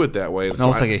it would do it that way. And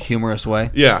Almost like a humorous way.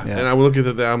 Yeah. And I would look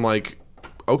at that. I'm like,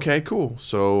 okay, cool.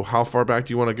 So how far back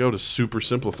do you want to go to super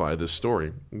simplify this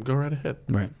story? Go right ahead.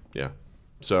 Right. Yeah.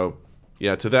 So,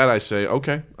 yeah, to that I say,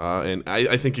 okay. And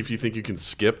I think if you think you can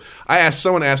skip,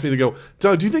 someone asked me to go,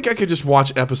 Doug, do you think I could just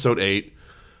watch episode 8?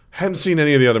 Haven't seen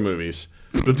any of the other movies,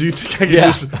 but do you think I could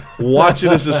just watch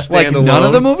it as a standalone? Like none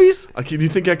of the movies? Okay, do you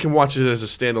think I can watch it as a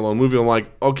standalone movie? I'm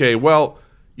like, okay, well,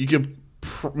 you could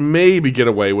maybe get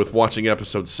away with watching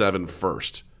episode 7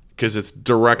 first. because it's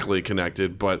directly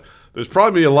connected. But there's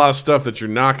probably a lot of stuff that you're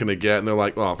not going to get, and they're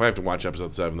like, "Well, if I have to watch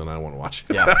episode 7, then I don't want to watch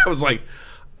it." Yeah. I was like,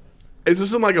 "This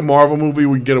isn't like a Marvel movie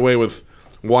we can get away with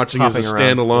watching as a Hopping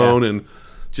around. standalone and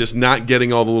just not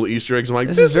getting all the little Easter eggs." I'm like,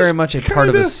 This is very much a part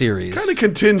of a series. kind of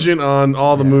contingent on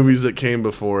all the movies that came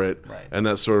before it, Right. and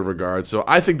that sort of regard. So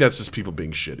I think that's just people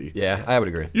being shitty. Yeah, I would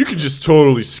agree. You could just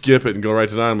totally skip it and go right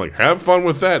to 9. I'm like, have fun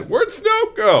with that. Where'd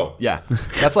Snoke go? Yeah,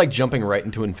 that's like jumping right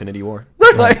into Infinity War.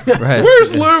 Right.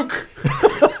 Where's Luke?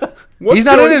 What's He's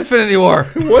not in going- Infinity War.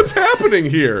 What's happening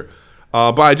here?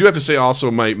 But I do have to say also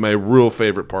my real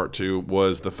favorite part, too,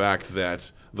 was the fact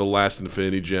that the last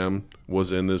Infinity Gem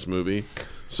was in this movie,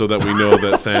 so that we know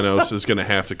that Thanos is going to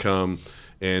have to come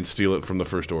and steal it from the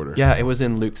First Order. Yeah, it was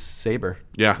in Luke's saber.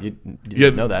 Yeah. You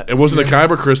didn't know that. It wasn't a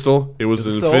Kyber crystal. It was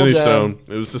the Soul Infinity Gem. Stone.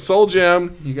 It was the Soul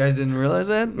Gem. You guys didn't realize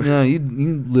that? No, you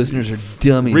listeners are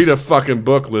dummies. Read a fucking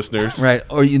book, listeners. Right.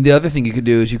 Or the other thing you could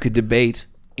do is you could debate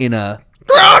in a...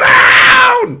 Throw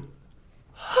down!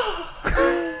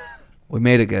 We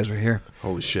made it, guys. We're here.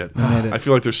 Holy shit. made it. I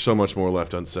feel like there's so much more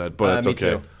left unsaid, but it's Me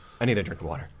okay. too. I need a drink of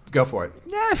water. Go for it.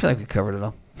 Yeah, I feel like we covered it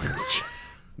all.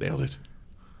 Nailed it.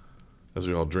 As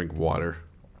we all drink water.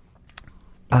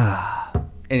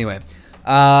 Anyway,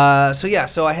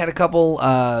 so I had a couple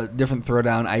different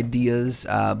throwdown ideas,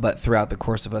 but throughout the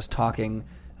course of us talking,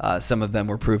 some of them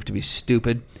were proved to be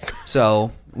stupid,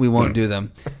 so we won't do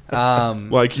them.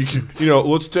 Like,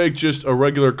 let's take just a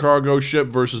regular cargo ship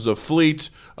versus a fleet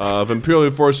of Imperial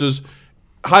forces.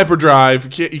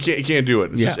 Hyperdrive, you can't do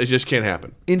it. It just can't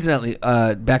happen. Incidentally,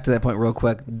 back to that point real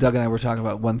quick, Doug and I were talking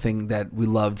about one thing that we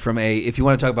loved from if you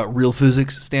want to talk about real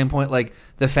physics standpoint, like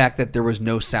the fact that there was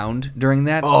no sound during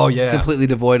that. Oh, yeah. Completely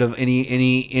devoid of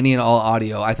any and all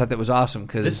audio. I thought that was awesome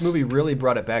because This movie really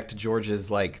brought it back to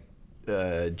George's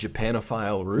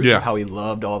Japanophile roots, Yeah. of how he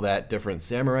loved all that different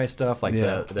samurai stuff, like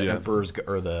the Yeah. Emperor's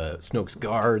or the Snoke's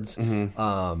guards.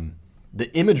 Mm-hmm. The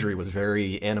imagery was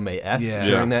very anime-esque Yeah.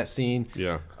 during Yeah. that scene.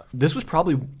 Yeah. This was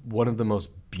probably one of the most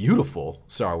beautiful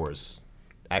Star Wars,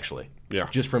 actually. Yeah.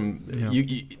 Just from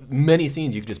many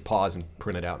scenes, you could just pause and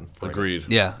print it out and frame it. Agreed.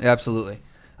 Yeah, absolutely.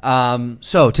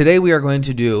 So today we are going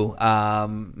to do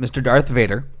Mr. Darth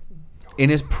Vader in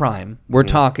his prime. We're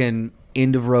talking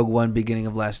end of Rogue One, beginning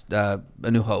of A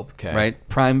New Hope. Okay. Right?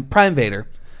 Prime Vader,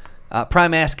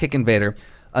 prime ass kicking Vader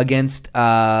against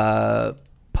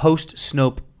post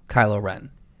Snoke Kylo Ren.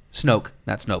 Snoke,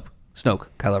 not Snope. Snoke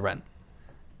Kylo Ren.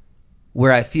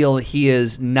 Where I feel he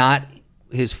is not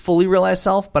his fully realized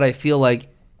self, but I feel like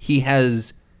he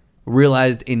has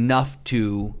realized enough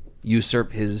to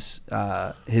usurp his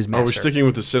master. Are we sticking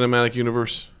with the cinematic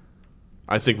universe?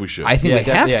 I think we should. I think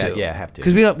we have to. Yeah, have to.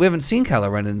 Because we haven't seen Kylo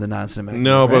Ren in the non-cinematic.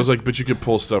 no, but I right? was like, but you could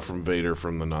pull stuff from Vader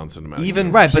from the non-cinematic. Even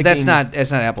universe. Right, but that's sticking-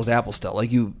 not apples to apples still.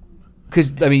 Like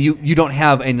because I mean you don't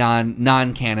have a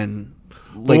non-canon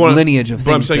lineage of things.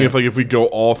 But I'm saying to- if we go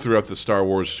all throughout the Star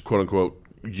Wars quote unquote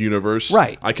universe,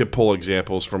 Right. I could pull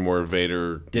examples from where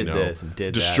Vader Did this and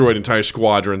did destroyed entire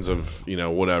squadrons of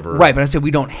whatever. Right, but I said we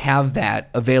don't have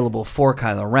that available for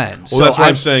Kylo Ren. So that's what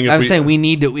I'm saying, if I'm we- saying we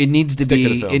need to. It needs to Stick to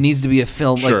the be. films. It needs to be a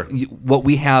film Sure. like what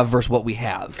we have versus what we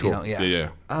have. Cool. Yeah.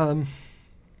 I'm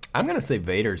gonna say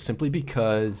Vader simply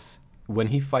because when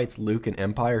he fights Luke in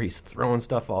Empire, he's throwing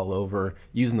stuff all over,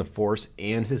 using the Force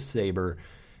and his saber.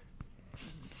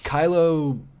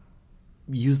 Kylo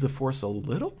used the Force a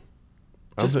little,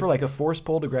 just for like a Force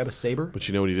pull to grab a saber. But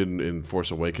you know what he did in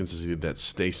Force Awakens is he did that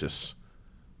stasis.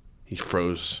 He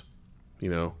froze,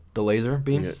 The laser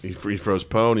beam. he froze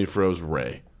Poe and he froze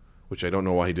Rey, which I don't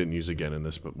know why he didn't use again in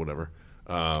this, but whatever.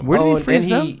 Where did he freeze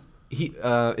them?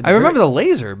 I remember the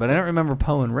laser, but I don't remember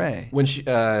Poe and Rey. when she.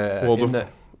 the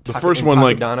in first in one,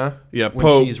 like- Takodana, yeah, when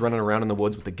Poe- she's running around in the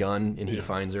woods with the gun and he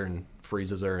finds her and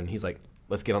freezes her and he's like,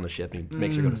 "Let's get on the ship," and he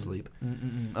makes her go to sleep.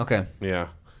 Okay. Yeah,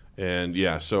 and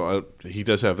so he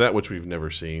does have that, which we've never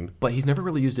seen. But he's never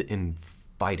really used it in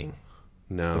fighting.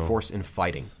 No, The Force in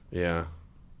fighting. Yeah,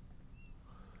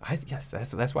 Yes,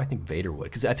 that's why I think Vader would.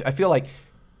 Because I feel like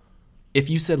if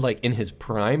you said like in his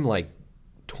prime, like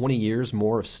 20 years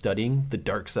more of studying the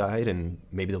dark side and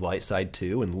maybe the light side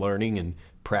too, and learning and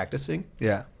practicing.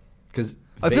 Yeah. Because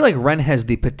I feel like Ren has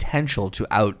the potential to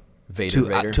out Vader.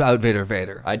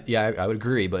 Vader. I would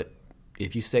agree. But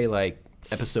if you say like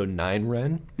Episode 9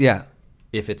 Ren, Yeah.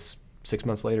 if it's 6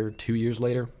 months later, 2 years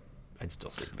later, I'd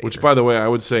still say Vader. which by the way, I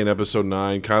would say in Episode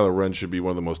 9, Kylo Ren should be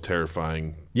one of the most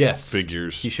terrifying yes,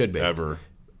 figures he should be ever.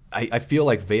 I feel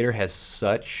like Vader has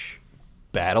such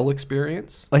battle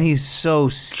experience. And he's so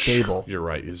stable. You're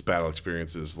right. His battle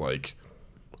experience is like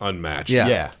unmatched. Yeah.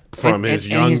 Yeah. from his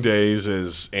young he's- days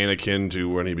as Anakin to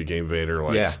when he became Vader.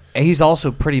 Like, Yeah. And he's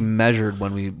also pretty measured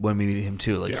when we meet him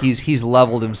too. Like he's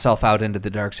leveled himself out into the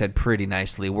dark side pretty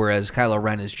nicely, whereas Kylo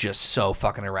Ren is just so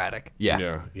fucking erratic.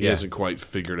 Yeah. he hasn't quite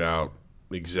figured out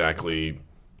exactly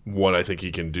what I think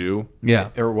he can do. Yeah.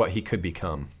 Or what he could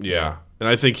become. Yeah. And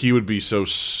I think he would be so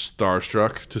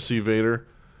starstruck to see Vader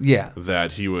Yeah.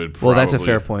 that he would Well, that's a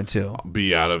probably fair point too.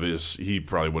 be out of his, he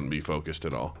probably wouldn't be focused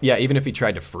at all. Yeah, even if he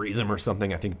tried to freeze him or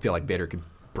something, I feel like Vader could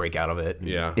break out of it.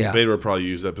 Yeah. Yeah. Vader would probably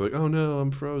use that, be like, oh no, I'm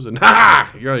frozen.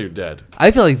 Ha! You're dead. I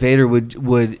feel like Vader would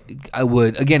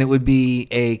again. It would be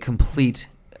a complete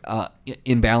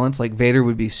imbalance. Like Vader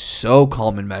would be so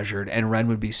calm and measured, and Ren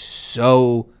would be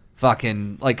so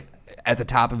fucking like at the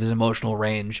top of his emotional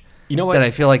range. You know what? That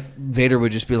I feel like Vader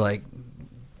would just be like,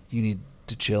 "You need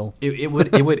to chill." It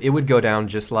would go down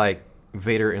just like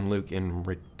Vader and Luke in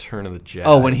Return of the Jedi.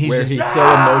 Oh, when he's where just, he's so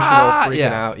emotional, freaking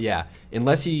yeah. out. Yeah,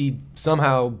 unless he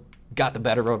somehow got the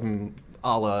better of him,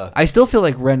 a la. I still feel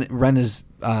like Ren is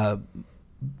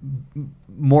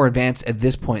more advanced at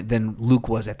this point than Luke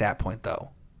was at that point, though.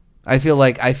 I feel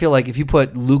like if you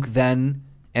put Luke then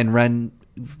and Ren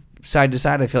side to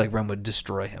side, I feel like Ren would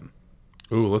destroy him.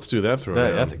 Ooh, let's do that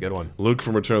throwdown. That's a good one. Luke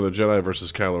from Return of the Jedi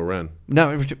versus Kylo Ren. No,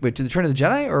 wait, to the Return of the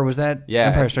Jedi, or was that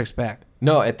Empire Strikes Back?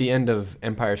 No, at the end of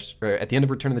at the end of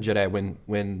Return of the Jedi,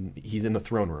 when he's in the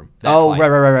throne room. That Oh, fight.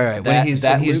 right. That- When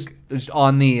he's Luke- just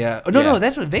on the. Yeah. No,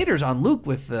 that's what Vader's on Luke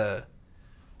with the.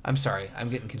 I'm sorry, I'm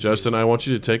getting confused. Justin, I want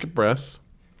you to take a breath,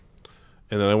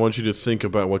 and then I want you to think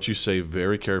about what you say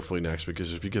very carefully next,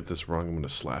 because if you get this wrong, I'm going to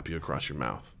slap you across your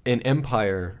mouth. In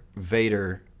Empire,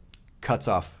 Vader cuts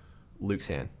off Luke's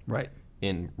hand. Right.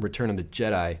 In Return of the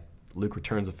Jedi, Luke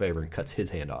returns a favor and cuts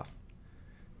his hand off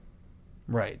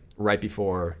Right. right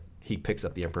before he picks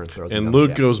up the Emperor and throws him And down Luke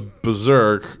the shaft. goes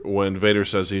berserk when Vader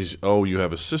says you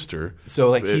have a sister. So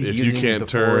like he's if using you can't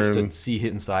the Force turn, to see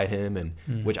it inside him,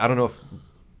 and which I don't know if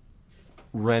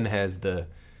Ren has the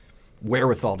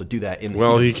wherewithal to do that in the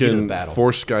well, heat he of the can battle.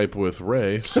 force Skype with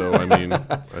Rey. So I mean,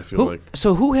 I feel like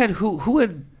Who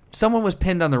had someone was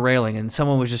pinned on the railing and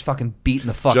someone was just fucking beating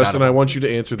the fuck out Justin, of I him. want you to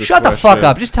answer this. Shut the question, fuck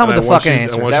up. Just tell me and the I want fucking you-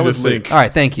 answer. I want That you was to Luke. think. All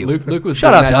right, thank you. Luke was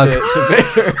Shut doing up,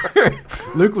 that Doug. to Vader.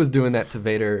 Luke was doing that to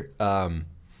Vader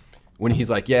when he's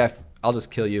like, "Yeah, I'll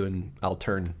just kill you and I'll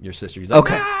turn your sister." He's like,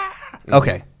 Okay.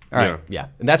 Okay. All right. Yeah. Yeah,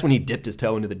 and that's when he dipped his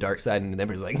toe into the dark side, and the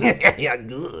Emperor's like, "Yeah,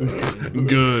 good."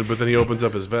 Good, but then he opens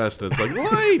up his vest and it's like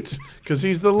light, because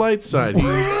he's the light side.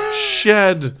 He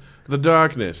shed the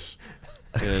darkness,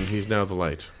 and he's now the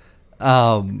light.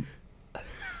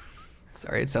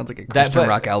 Sorry, it sounds like a Christian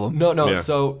rock album. No. Yeah.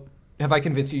 So, have I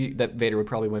convinced you that Vader would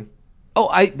probably win? Oh,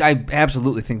 I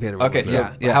absolutely think Vader would Okay, win.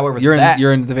 so, yeah. however, you're that-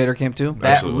 you're in the Vader camp too?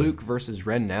 That Absolutely. Luke versus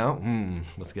Ren now.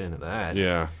 Let's get into that.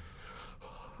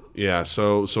 Yeah.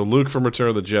 So Luke from Return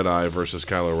of the Jedi versus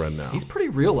Kylo Ren now. He's pretty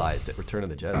realized at Return of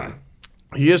the Jedi.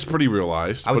 He is pretty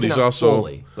realized, I would but say he's not also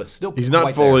fully, but still he's not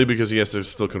quite fully there. because he has to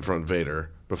still confront Vader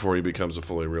before he becomes a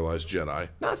fully realized Jedi.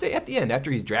 No, I'd say at the end,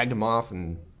 after he's dragged him off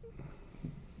and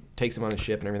takes him on his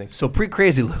ship and everything. So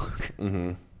pre-crazy Luke.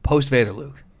 Mm-hmm. Post Vader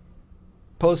Luke.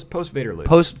 Post Vader Luke.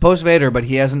 Post Vader, but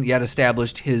he hasn't yet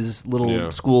established his little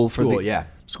Yeah. school for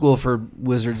school for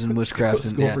wizards and witchcraft.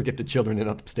 School and, for gifted children in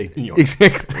upstate New York.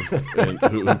 Exactly. and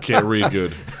who can't read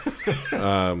good.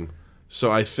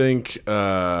 So I think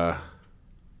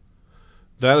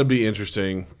that'd be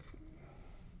interesting.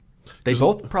 They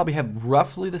both probably have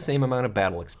roughly the same amount of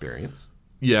battle experience.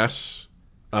 Yes.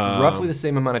 Roughly the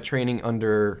same amount of training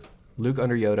under Luke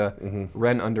under Yoda, Mm-hmm.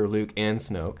 Ren under Luke and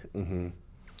Snoke.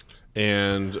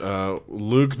 And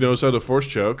Luke knows how to force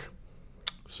choke.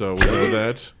 So we know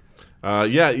that.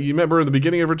 Yeah, you remember in the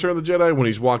beginning of Return of the Jedi when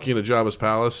he's walking into Jabba's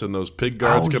palace and those pig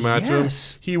guards Oh, come out to him?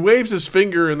 yes. He waves his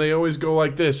finger and they always go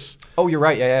like this. Oh, you're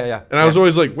right. Yeah. And I was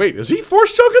always like, wait, is he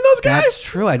force choking those guys? That's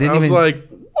true. I didn't was even- like,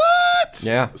 what?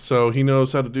 Yeah. So he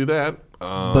knows how to do that.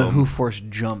 But who force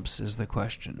jumps is the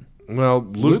question. Well,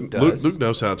 Luke does. Luke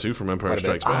knows how to from Empire Quite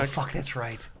a bit. Strikes Oh, Back. fuck, that's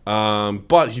right.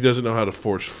 But he doesn't know how to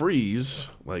force freeze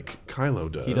like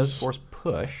Kylo does. He does force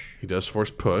push. He does force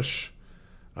push.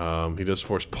 He does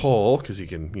force pull because he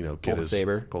can, get Pull the his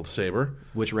saber. Pull the saber.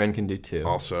 Which Ren can do too.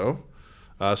 Also,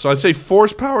 so I'd say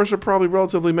force powers are probably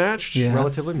relatively matched. Yeah.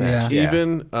 Relatively matched. Yeah.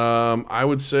 Even I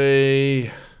would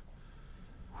say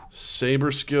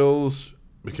saber skills,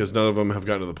 because none of them have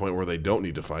gotten to the point where they don't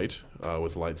need to fight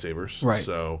with lightsabers. Right.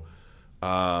 So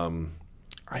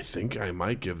I think I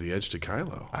might give the edge to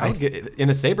Kylo. In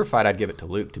a saber fight, I'd give it to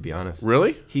Luke, to be honest.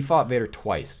 Really? He fought Vader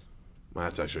twice.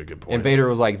 That's actually a good point. And Vader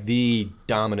was like the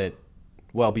dominant,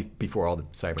 before all the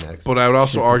cybernetics. But I would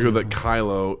also argue that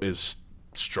Kylo is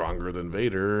stronger than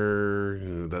Vader.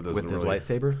 That doesn't with his really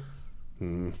lightsaber.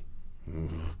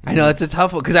 I know it's a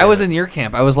tough one because I was in your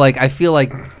camp. I was like, I feel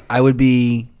like I would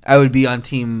be on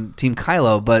team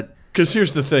Kylo, but because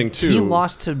here's the thing too. he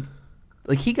lost to,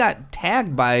 like, he got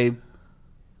tagged by,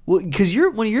 well, because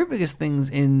one of your biggest things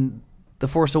in The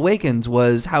Force Awakens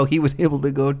was how he was able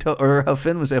to go or how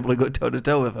Finn was able to go toe to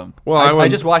toe with him. Well, I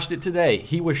just watched it today.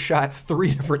 He was shot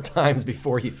 3 different times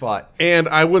before he fought. And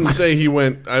I wouldn't say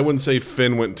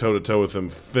Finn went toe to toe with him.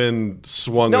 Finn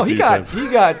swung. No, a few times.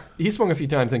 he swung a few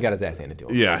times and got his ass handed to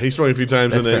him. Yeah, he swung a few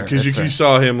times, That's and then fair, because that's you fair.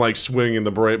 saw him like swinging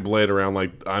the blade around,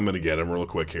 like I'm gonna get him real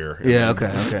quick here. And Yeah,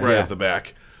 then okay. right Yeah. off the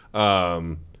back.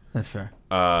 That's fair.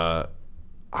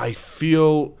 I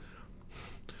feel,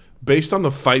 based on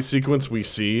the fight sequence we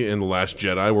see in The Last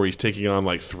Jedi, where he's taking on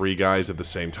like 3 guys at the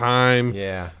same time.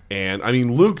 Yeah. And I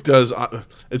mean, Luke does.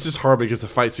 It's just hard because the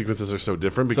fight sequences are so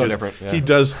different. Because different, yeah. he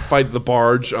does fight the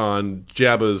barge on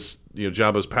Jabba's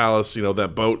palace.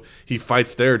 That boat. He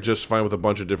fights there just fine with a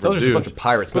bunch of different Those are dudes. just a bunch of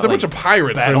pirates, But not they're a bunch like of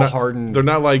pirates. battle-hardened- They're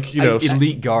not like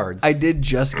Elite guards. I did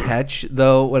just catch,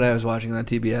 though, when I was watching it on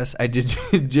TBS, I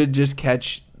did just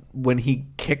catch when he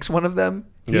kicks one of them.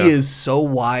 Yeah. He is so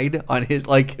wide on his,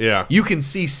 like, Yeah. you can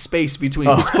see space between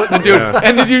his foot and the dude,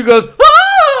 and the dude goes,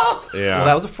 ah! Yeah. Well,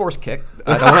 that was a force kick.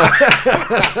 I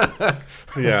don't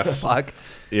know. Yes. Fuck.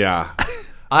 Yeah.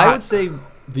 I would say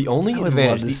the only I would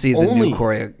advantage. love to see the new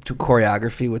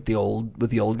choreography with the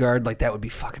old guard. Like, that would be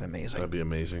fucking amazing. That'd be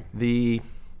amazing. The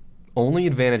only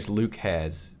advantage Luke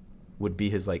has would be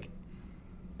his like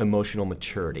emotional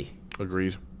maturity.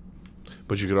 Agreed.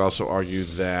 But you could also argue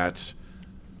that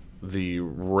the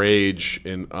rage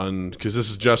and because this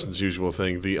is Justin's usual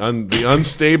thing, the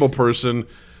unstable person,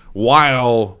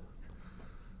 while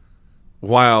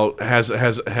has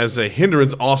a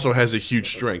hindrance, also has a huge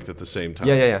strength at the same time.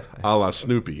 Yeah. A la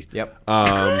Snoopy. Yep.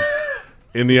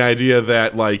 In the idea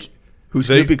that like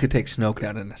Snoopy could take Snoke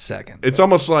down in a second. it's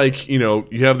almost like, you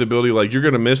have the ability, like, you're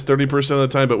going to miss 30% of the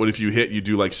time, but what if you hit, you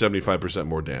do like 75%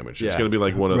 more damage. It's Yeah. going to be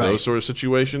like one of Right. those sort of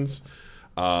situations.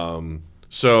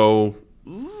 So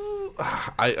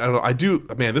I don't know. I do,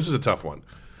 man, this is a tough one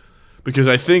because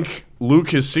I think Luke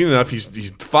has seen enough.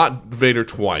 He's fought Vader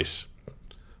twice,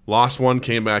 lost one,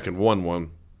 came back and won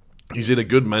one. He's in a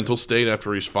good mental state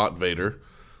after he's fought Vader.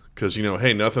 Because,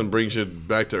 hey, nothing brings you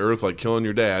back to Earth like killing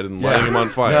your dad and lighting him on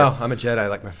fire. No, I'm a Jedi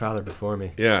like my father before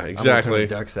me. Yeah, I'm exactly. gonna turn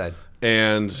the dark side.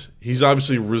 And he's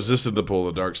obviously resisted the pull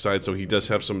of the dark side, so he does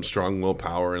have some strong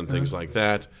willpower and things like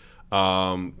that.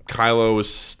 Kylo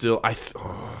is still,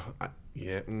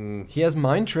 He has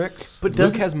mind tricks. But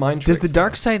Luke has mind tricks. Does the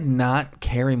dark side not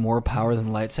carry more power than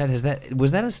the light side? Has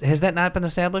that not been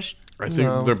established? I think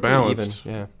No, they're it's pretty balanced.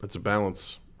 even, yeah. It's a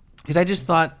balance. Because I just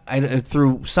thought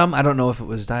through some, I don't know if it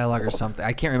was dialogue or something,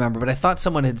 I can't remember, but I thought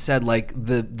someone had said like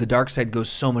the dark side goes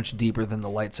so much deeper than the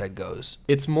light side goes.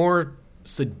 It's more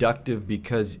seductive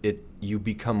because you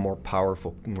become more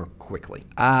powerful more quickly.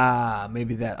 Ah,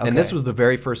 maybe that. Okay. And this was the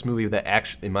very first movie that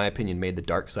actually, in my opinion, made the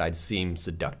dark side seem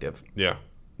seductive. Yeah.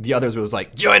 The others was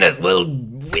like, join us, we'll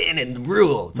win and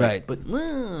rule. It's right, like,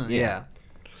 but yeah.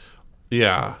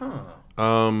 Yeah.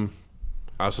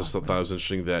 I also thought it was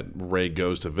interesting that Rey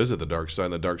goes to visit the dark side,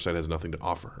 and the dark side has nothing to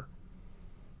offer her.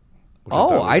 Which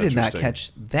thought Oh, was I did not interesting.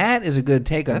 catch. That is a good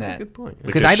take on That's that. a good point.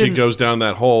 Because I she didn't. goes down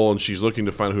that hole and she's looking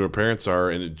to find who her parents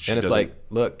are, and she and it's doesn't. like,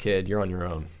 look, kid, you're on your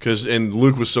own. And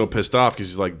Luke was so pissed off because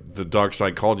he's like, the dark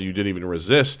side called you didn't even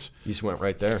resist. You just went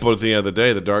right there. But at the end of the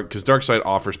day, because dark side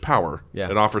offers power.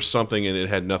 Yeah. It offers something, and it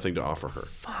had nothing to offer her.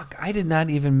 Fuck, I did not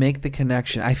even make the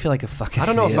connection. I feel like a fucking. I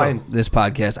don't know if idiot this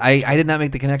podcast. I did not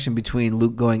make the connection between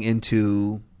Luke going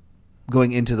into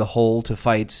the hole to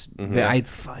fight. I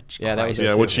fudge. Yeah, that was Christ. it.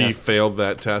 Yeah, too, which he yeah. failed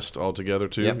that test altogether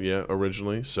too. Yep. Yeah,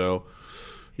 originally. So,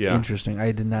 yeah. Interesting.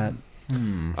 I did not.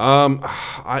 I'm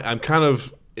kind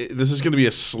of. This is going to be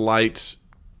a slight.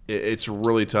 It's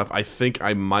really tough. I think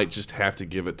I might just have to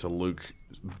give it to Luke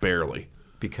barely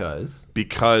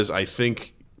Because I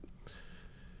think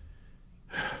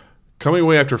coming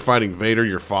away after fighting Vader,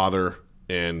 your father,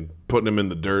 and putting him in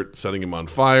the dirt, setting him on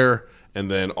fire, and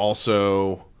then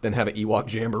also then have an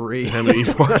Ewok jamboree. him and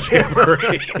Ewok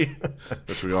Jamboree,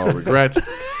 which we all regret,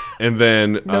 and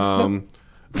then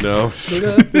no. See,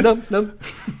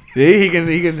 he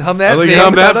can hum that. I think thing.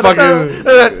 hum that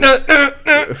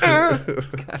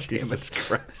fucking. Jesus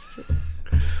Christ.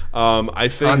 I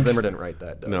think Hans Zimmer didn't write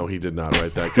that. no, he did not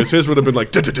write that because his would have been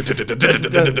like.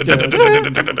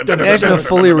 Imagine a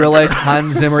fully realized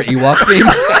Hans Zimmer Ewok theme.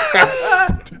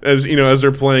 As as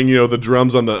they're playing, the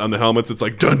drums on the helmets, it's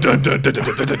like dun dun dun dun dun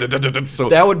dun dun dun dun dun. So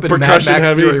That would've been Mad percussion Max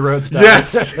heavy. Fury Road style.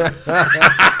 Yes.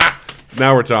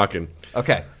 Now we're talking.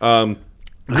 Okay.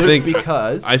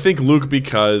 I think Luke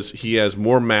because he has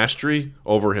more mastery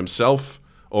over himself,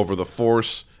 over the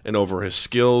Force, and over his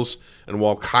skills. And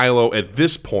while Kylo, at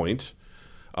this point,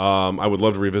 I would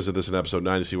love to revisit this in Episode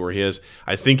 9 to see where he is.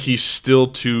 I think he's still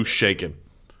too shaken.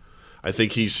 I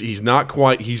think he's not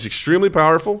quite. He's extremely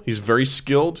powerful. He's very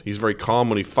skilled. He's very calm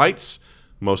when he fights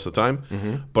most of the time.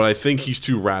 Mm-hmm. But I think he's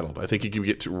too rattled. I think he can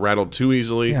get rattled too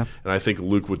easily. Yeah. And I think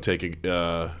Luke would take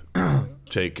advantage of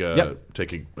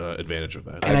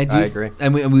that. And I agree.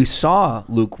 And we saw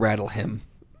Luke rattle him.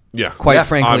 Yeah, quite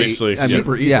frankly, obviously,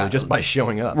 super easily just by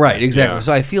showing up. Right, exactly. Yeah.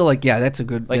 So I feel like that's a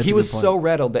good. Like he was so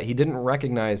rattled that he didn't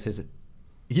recognize his.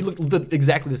 He looked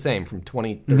exactly the same from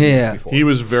 20, 30 years before. He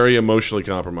was very emotionally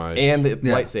compromised, and the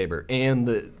lightsaber, and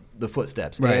the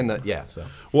footsteps, right. and so.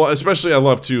 Well, especially I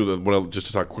love too. Just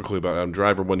to talk quickly about Adam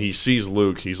Driver, when he sees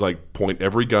Luke, he's like point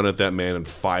every gun at that man and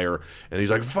fire, and he's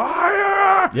like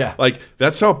fire. Yeah, like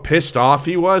that's how pissed off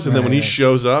he was, and then when he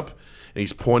shows up. And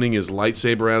he's pointing his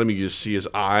lightsaber at him. You just see his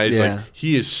eyes. Yeah. Like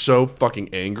he is so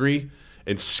fucking angry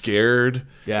and scared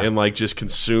and like just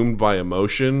consumed by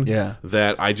emotion. Yeah.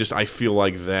 That I feel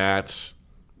like that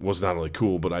was not only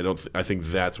cool, but I think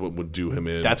that's what would do him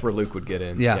in. That's where Luke would get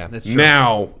in. Yeah. That's true.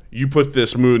 Now you put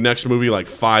this next movie like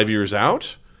 5 years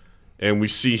out, and we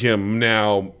see him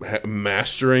now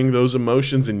mastering those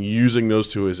emotions and using those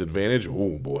to his advantage.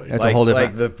 Oh, boy. That's a whole different...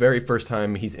 Like the very first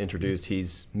time he's introduced,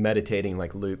 he's meditating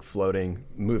like Luke, floating,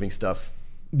 moving stuff.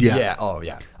 Yeah. Yeah. Oh,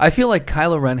 yeah. I feel like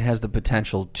Kylo Ren has the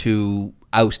potential to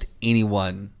oust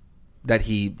anyone that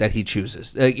he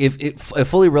chooses. Like if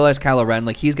fully realized Kylo Ren,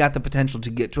 like he's got the potential to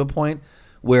get to a point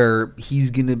where he's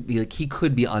going to be like, he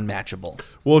could be unmatchable.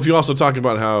 Well, if you also talk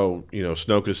about how,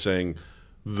 Snoke is saying...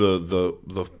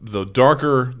 The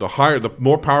darker, the higher, the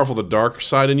more powerful the dark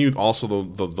side in you, also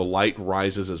the light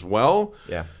rises as well.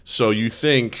 Yeah. So you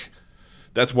think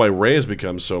that's why Rey has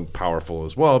become so powerful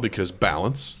as well, because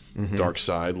balance, dark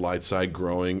side, light side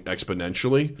growing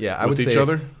exponentially with each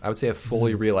other. I would say a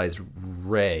fully realized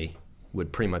Rey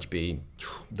would pretty much be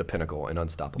the pinnacle and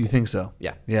unstoppable. You think so?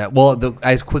 Yeah. Yeah. Well,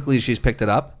 as quickly as she's picked it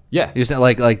up. Yeah. You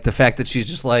like the fact that she's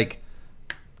just like,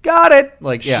 got it.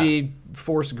 Like she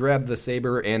force grabbed the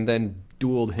saber and then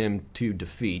dueled him to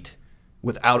defeat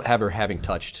without ever having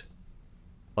touched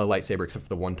a lightsaber except for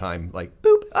the one time, like,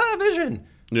 boop, vision.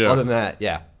 Yeah. Other than that,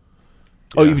 yeah.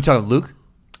 Oh, you be talking Luke?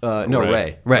 No,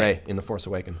 Rey. Rey in The Force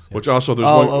Awakens. Yeah. Which also, there's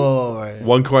right.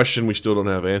 one question we still don't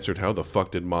have answered. How the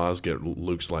fuck did Maz get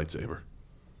Luke's lightsaber?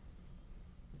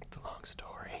 It's a long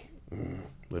story.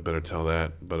 They better tell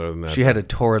that. But other than that, she had a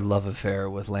torrid love affair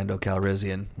with Lando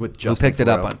Calrissian, with who picked it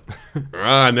up on.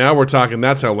 Now we're talking.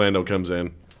 That's how Lando comes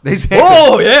in.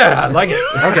 Oh yeah, I like it.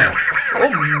 Okay.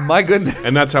 Oh my goodness.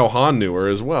 And that's how Han knew her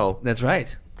as well. That's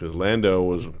right. Because Lando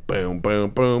was boom,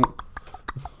 boom, boom.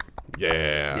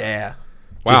 Yeah. Yeah.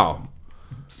 Wow.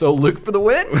 So Luke for the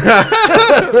win. Luke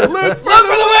for the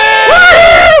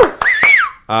win.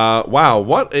 Wow,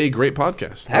 what a great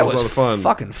podcast. That was a lot of fun.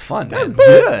 Fucking fun, man.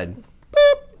 Good.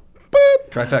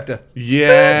 Trifecta.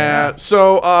 Yeah.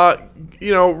 So,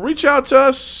 reach out to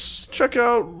us.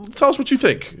 Tell us what you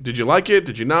think. Did you like it?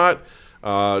 Did you not?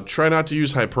 Try not to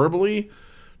use hyperbole.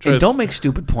 And don't make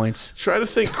stupid points. Try to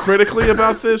think critically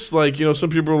about this. Like, some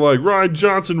people are like, Rian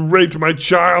Johnson raped my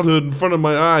childhood in front of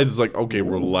my eyes. It's like, okay,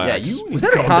 relax. Yeah, was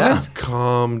that a comment?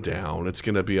 Calm down. It's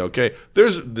going to be okay.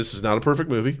 This is not a perfect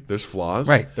movie. There's flaws.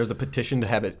 Right. There's a petition to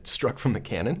have it struck from the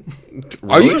canon.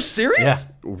 Really? Are you serious?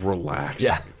 Yeah. Relax.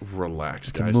 Yeah. Relax,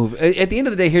 It's guys. a movie. At the end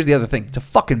of the day, here's the other thing. It's a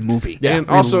fucking movie. Yeah. And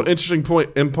also, interesting point,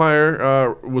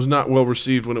 Empire was not well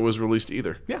received when it was released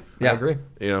either. Yeah, Yeah. I agree.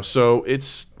 So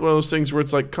it's one of those things where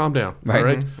it's like, calm down. Right. All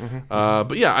right.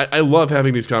 But yeah, I love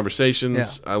having these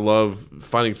conversations. Yeah. I love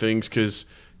finding things because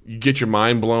you get your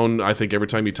mind blown. I think every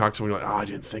time you talk to someone, you're like, I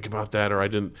didn't think about that, or I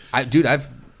didn't.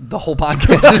 The whole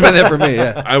podcast has been there for me.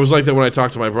 Yeah. I was like that when I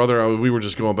talked to my brother. We were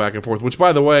just going back and forth. Which,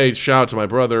 by the way, shout out to my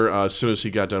brother. As soon as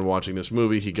he got done watching this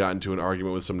movie, he got into an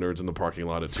argument with some nerds in the parking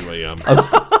lot at 2 a.m.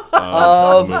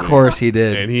 Of course he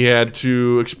did. And he had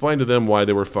to explain to them why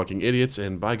they were fucking idiots,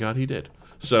 and by God, he did.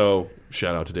 So,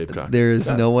 shout out to Dave Cochran. There is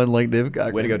no one like Dave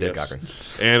Cochran. Way to go, Dave Cochran.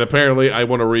 And apparently, I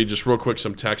want to read just real quick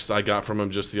some texts I got from him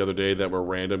just the other day that were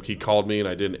random. He called me, and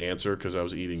I didn't answer because I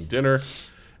was eating dinner.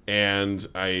 And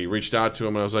I reached out to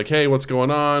him, and I was like, hey, what's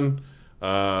going on?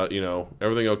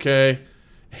 Everything okay?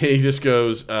 He just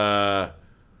goes,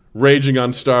 raging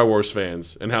on Star Wars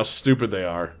fans and how stupid they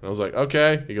are. And I was like,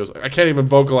 okay. He goes, I can't even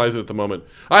vocalize it at the moment.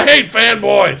 I hate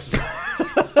fanboys!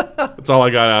 That's all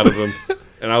I got out of him.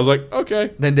 And I was like,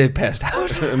 okay. Then Dave passed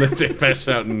out. And then Dave passed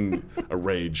out in a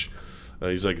rage.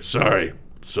 He's like, sorry.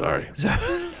 I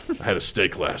had a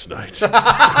steak last night.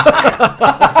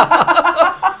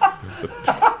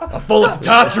 Full of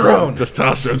testosterone.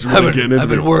 Testosterone's really getting into I've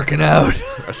been me. working out.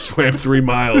 I swam 3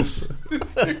 miles.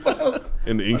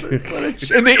 In the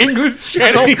English. In the English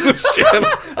channel. English channel.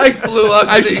 I flew up.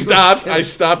 I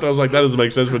stopped. I was like, that doesn't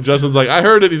make sense. But Justin's like, I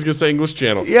heard it. He's going to say English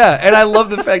channel. Yeah, and I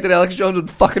love the fact that Alex Jones would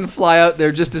fucking fly out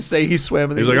there just to say he swam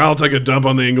in the He's like, I'll take a dump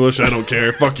on the English. I don't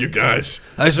care. Fuck you guys.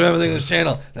 I swam in the English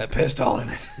Channel. That pistol in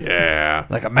it. Yeah.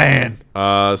 Like a man.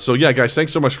 So yeah, guys,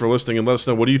 thanks so much for listening, and let us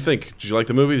know, what do you think? Did you like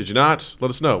the movie? Did you not?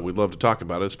 Let us know. We'd love to talk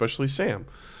about it, especially Sam.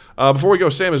 Before we go,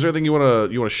 Sam, is there anything you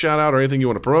want to shout out or anything you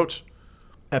want to promote?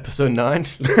 Episode 9.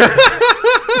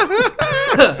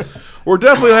 We're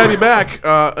definitely happy back,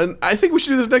 and I think we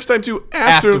should do this next time too,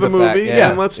 after the movie, fact, yeah.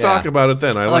 and let's talk about it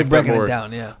then. I like that breaking more. it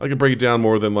down, yeah. I can break it down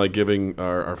more than like giving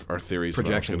our theories,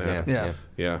 Projections, about what's gonna happen.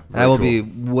 Yeah. Yeah, I will very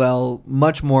be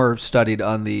much more studied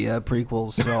on the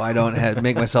prequels, so I don't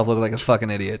make myself look like a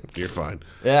fucking idiot. You're fine.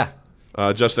 Yeah.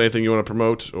 Justin, anything you want to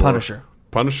promote? Or Punisher.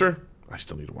 Punisher? I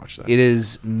still need to watch that. It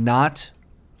is not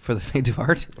for the faint of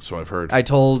heart. That's what I've heard. I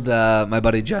told my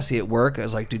buddy Jesse at work, I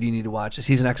was like, dude, you need to watch this.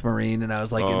 He's an ex-Marine, and I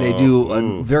was like, they do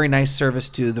a very nice service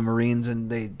to the Marines, and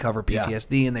they cover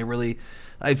PTSD, and they really,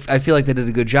 I feel like they did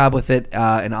a good job with it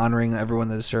in honoring everyone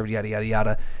that has served, yada, yada,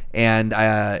 yada. And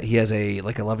he has a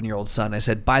 11-year-old son. I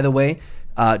said, by the way,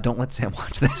 don't let Sam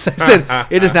watch this. I said,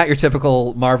 it is not your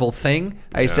typical Marvel thing.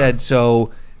 I said, so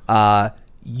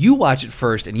you watch it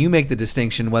first, and you make the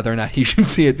distinction whether or not he should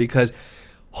see it, because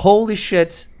holy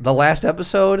shit, the last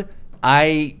episode,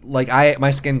 my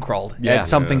skin crawled at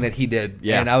something that he did.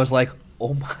 Yeah. And I was like,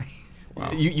 oh my.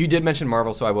 Wow. You did mention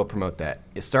Marvel, so I will promote that.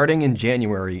 Starting in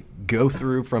January, go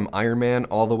through from Iron Man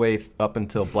all the way up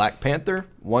until Black Panther,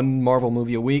 one Marvel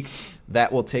movie a week.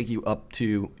 That will take you up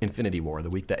to Infinity War, the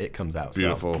week that it comes out.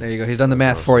 Beautiful. So. There you go. He's done the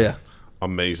math for you.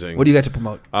 Amazing. What do you got to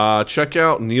promote? Check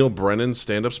out Neil Brennan's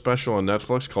stand-up special on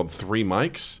Netflix called 3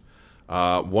 Mics.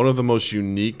 One of the most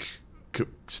unique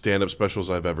stand-up specials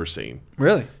I've ever seen.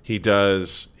 Really? He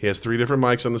has 3 different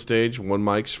mics on the stage. 1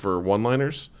 mic's for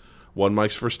one-liners, 1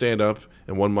 mic's for stand-up,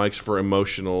 and 1 mic's for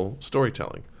emotional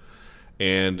storytelling.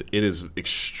 And it is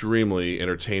extremely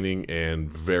entertaining and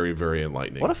very, very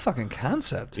enlightening. What a fucking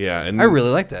concept. Yeah, and I really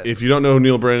like that. If you don't know who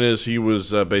Neil Brennan is, he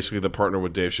was basically the partner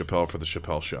with Dave Chappelle for the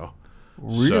Chappelle Show.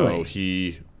 Really? So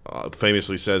he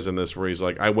famously says in this where he's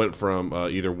like, I went from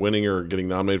either winning or getting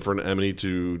nominated for an Emmy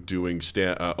to doing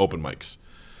open mics.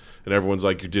 And everyone's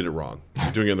like, you did it wrong.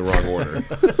 You're doing it in the wrong order.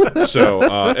 So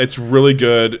it's really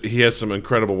good. He has some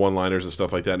incredible one-liners and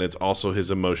stuff like that. And it's also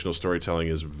his emotional storytelling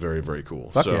is very, very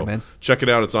cool. Fuck so yeah, man. Check it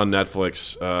out. It's on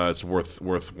Netflix. It's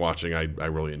worth watching. I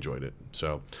really enjoyed it.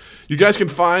 So you guys can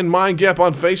find Mind Gap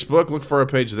on Facebook. Look for our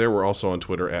page there. We're also on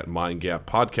Twitter at Mind Gap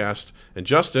Podcast. And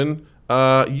Justin,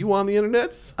 you on the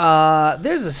internet?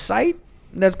 There's a site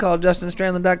that's called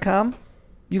justinstrandland.com.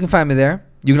 You can find me there.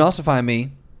 You can also find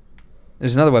me.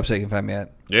 There's another website you can find me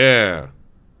at. Yeah.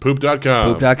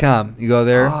 Poop.com. Poop.com. You go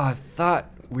there. Oh, I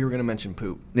thought we were going to mention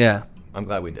poop. Yeah. I'm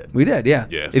glad we did. We did, yeah.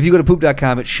 Yes. If you go to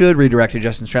poop.com, it should redirect to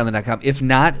justinstrandland.com. If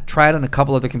not, try it on a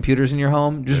couple other computers in your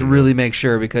home. Just really make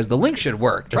sure, because the link should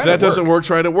work. If that doesn't work,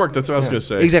 try it at work. That's what I was going to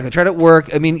say. Exactly. Try it at work.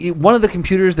 I mean, one of the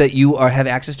computers that you have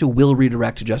access to will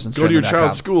redirect to justinstrandland.com. Go to your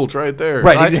child's school. Try it there.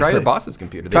 Right. Try Exactly. your boss's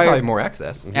computer. They Try probably your- have more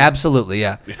access. Absolutely,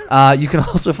 yeah. You can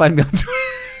also find me on Twitter.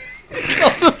 You can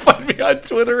also find me on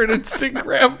Twitter and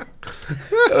Instagram.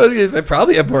 I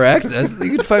probably have more access.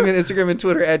 You can find me on Instagram and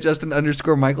Twitter at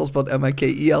Justin_Michael, spelled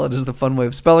Mikel. It is the fun way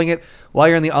of spelling it. While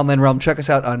you're in the online realm, check us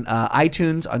out on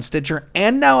iTunes, on Stitcher,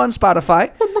 and now on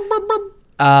Spotify.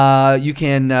 You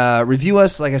can review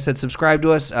us. Like I said, subscribe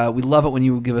to us. We love it when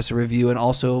you give us a review. And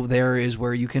also there is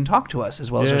where you can talk to us, as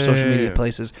well as our social media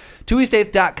places.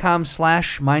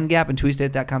 TwoEast8th.com/mindgap and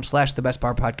TwoEast8th.com/the best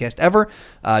bar podcast ever.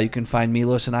 You can find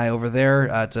Milos and I over there.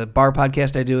 It's a bar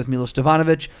podcast I do with Milos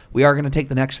Stevanovic. We are going to take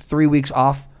the next 3 weeks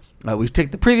off. We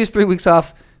took the previous 3 weeks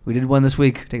off. We did one this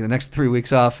week. Take the next 3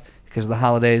 weeks off because of the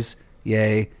holidays.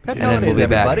 Yay. Happy and then we'll be holidays,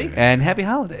 back. everybody. And happy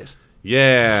holidays.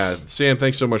 Yeah. Sam,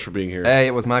 thanks so much for being here. Hey,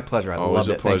 it was my pleasure. I Always loved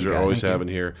a it. Thank you, pleasure. guys. Always Thank you. having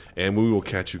here. And we will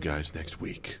catch you guys next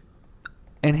week.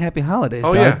 And happy holidays,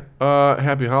 Oh, Doug. yeah.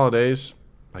 Happy holidays,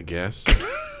 I guess.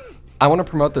 I want to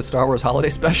promote the Star Wars holiday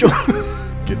special.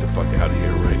 Get the fuck out of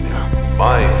here right now.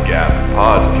 Mind Gap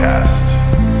Podcast.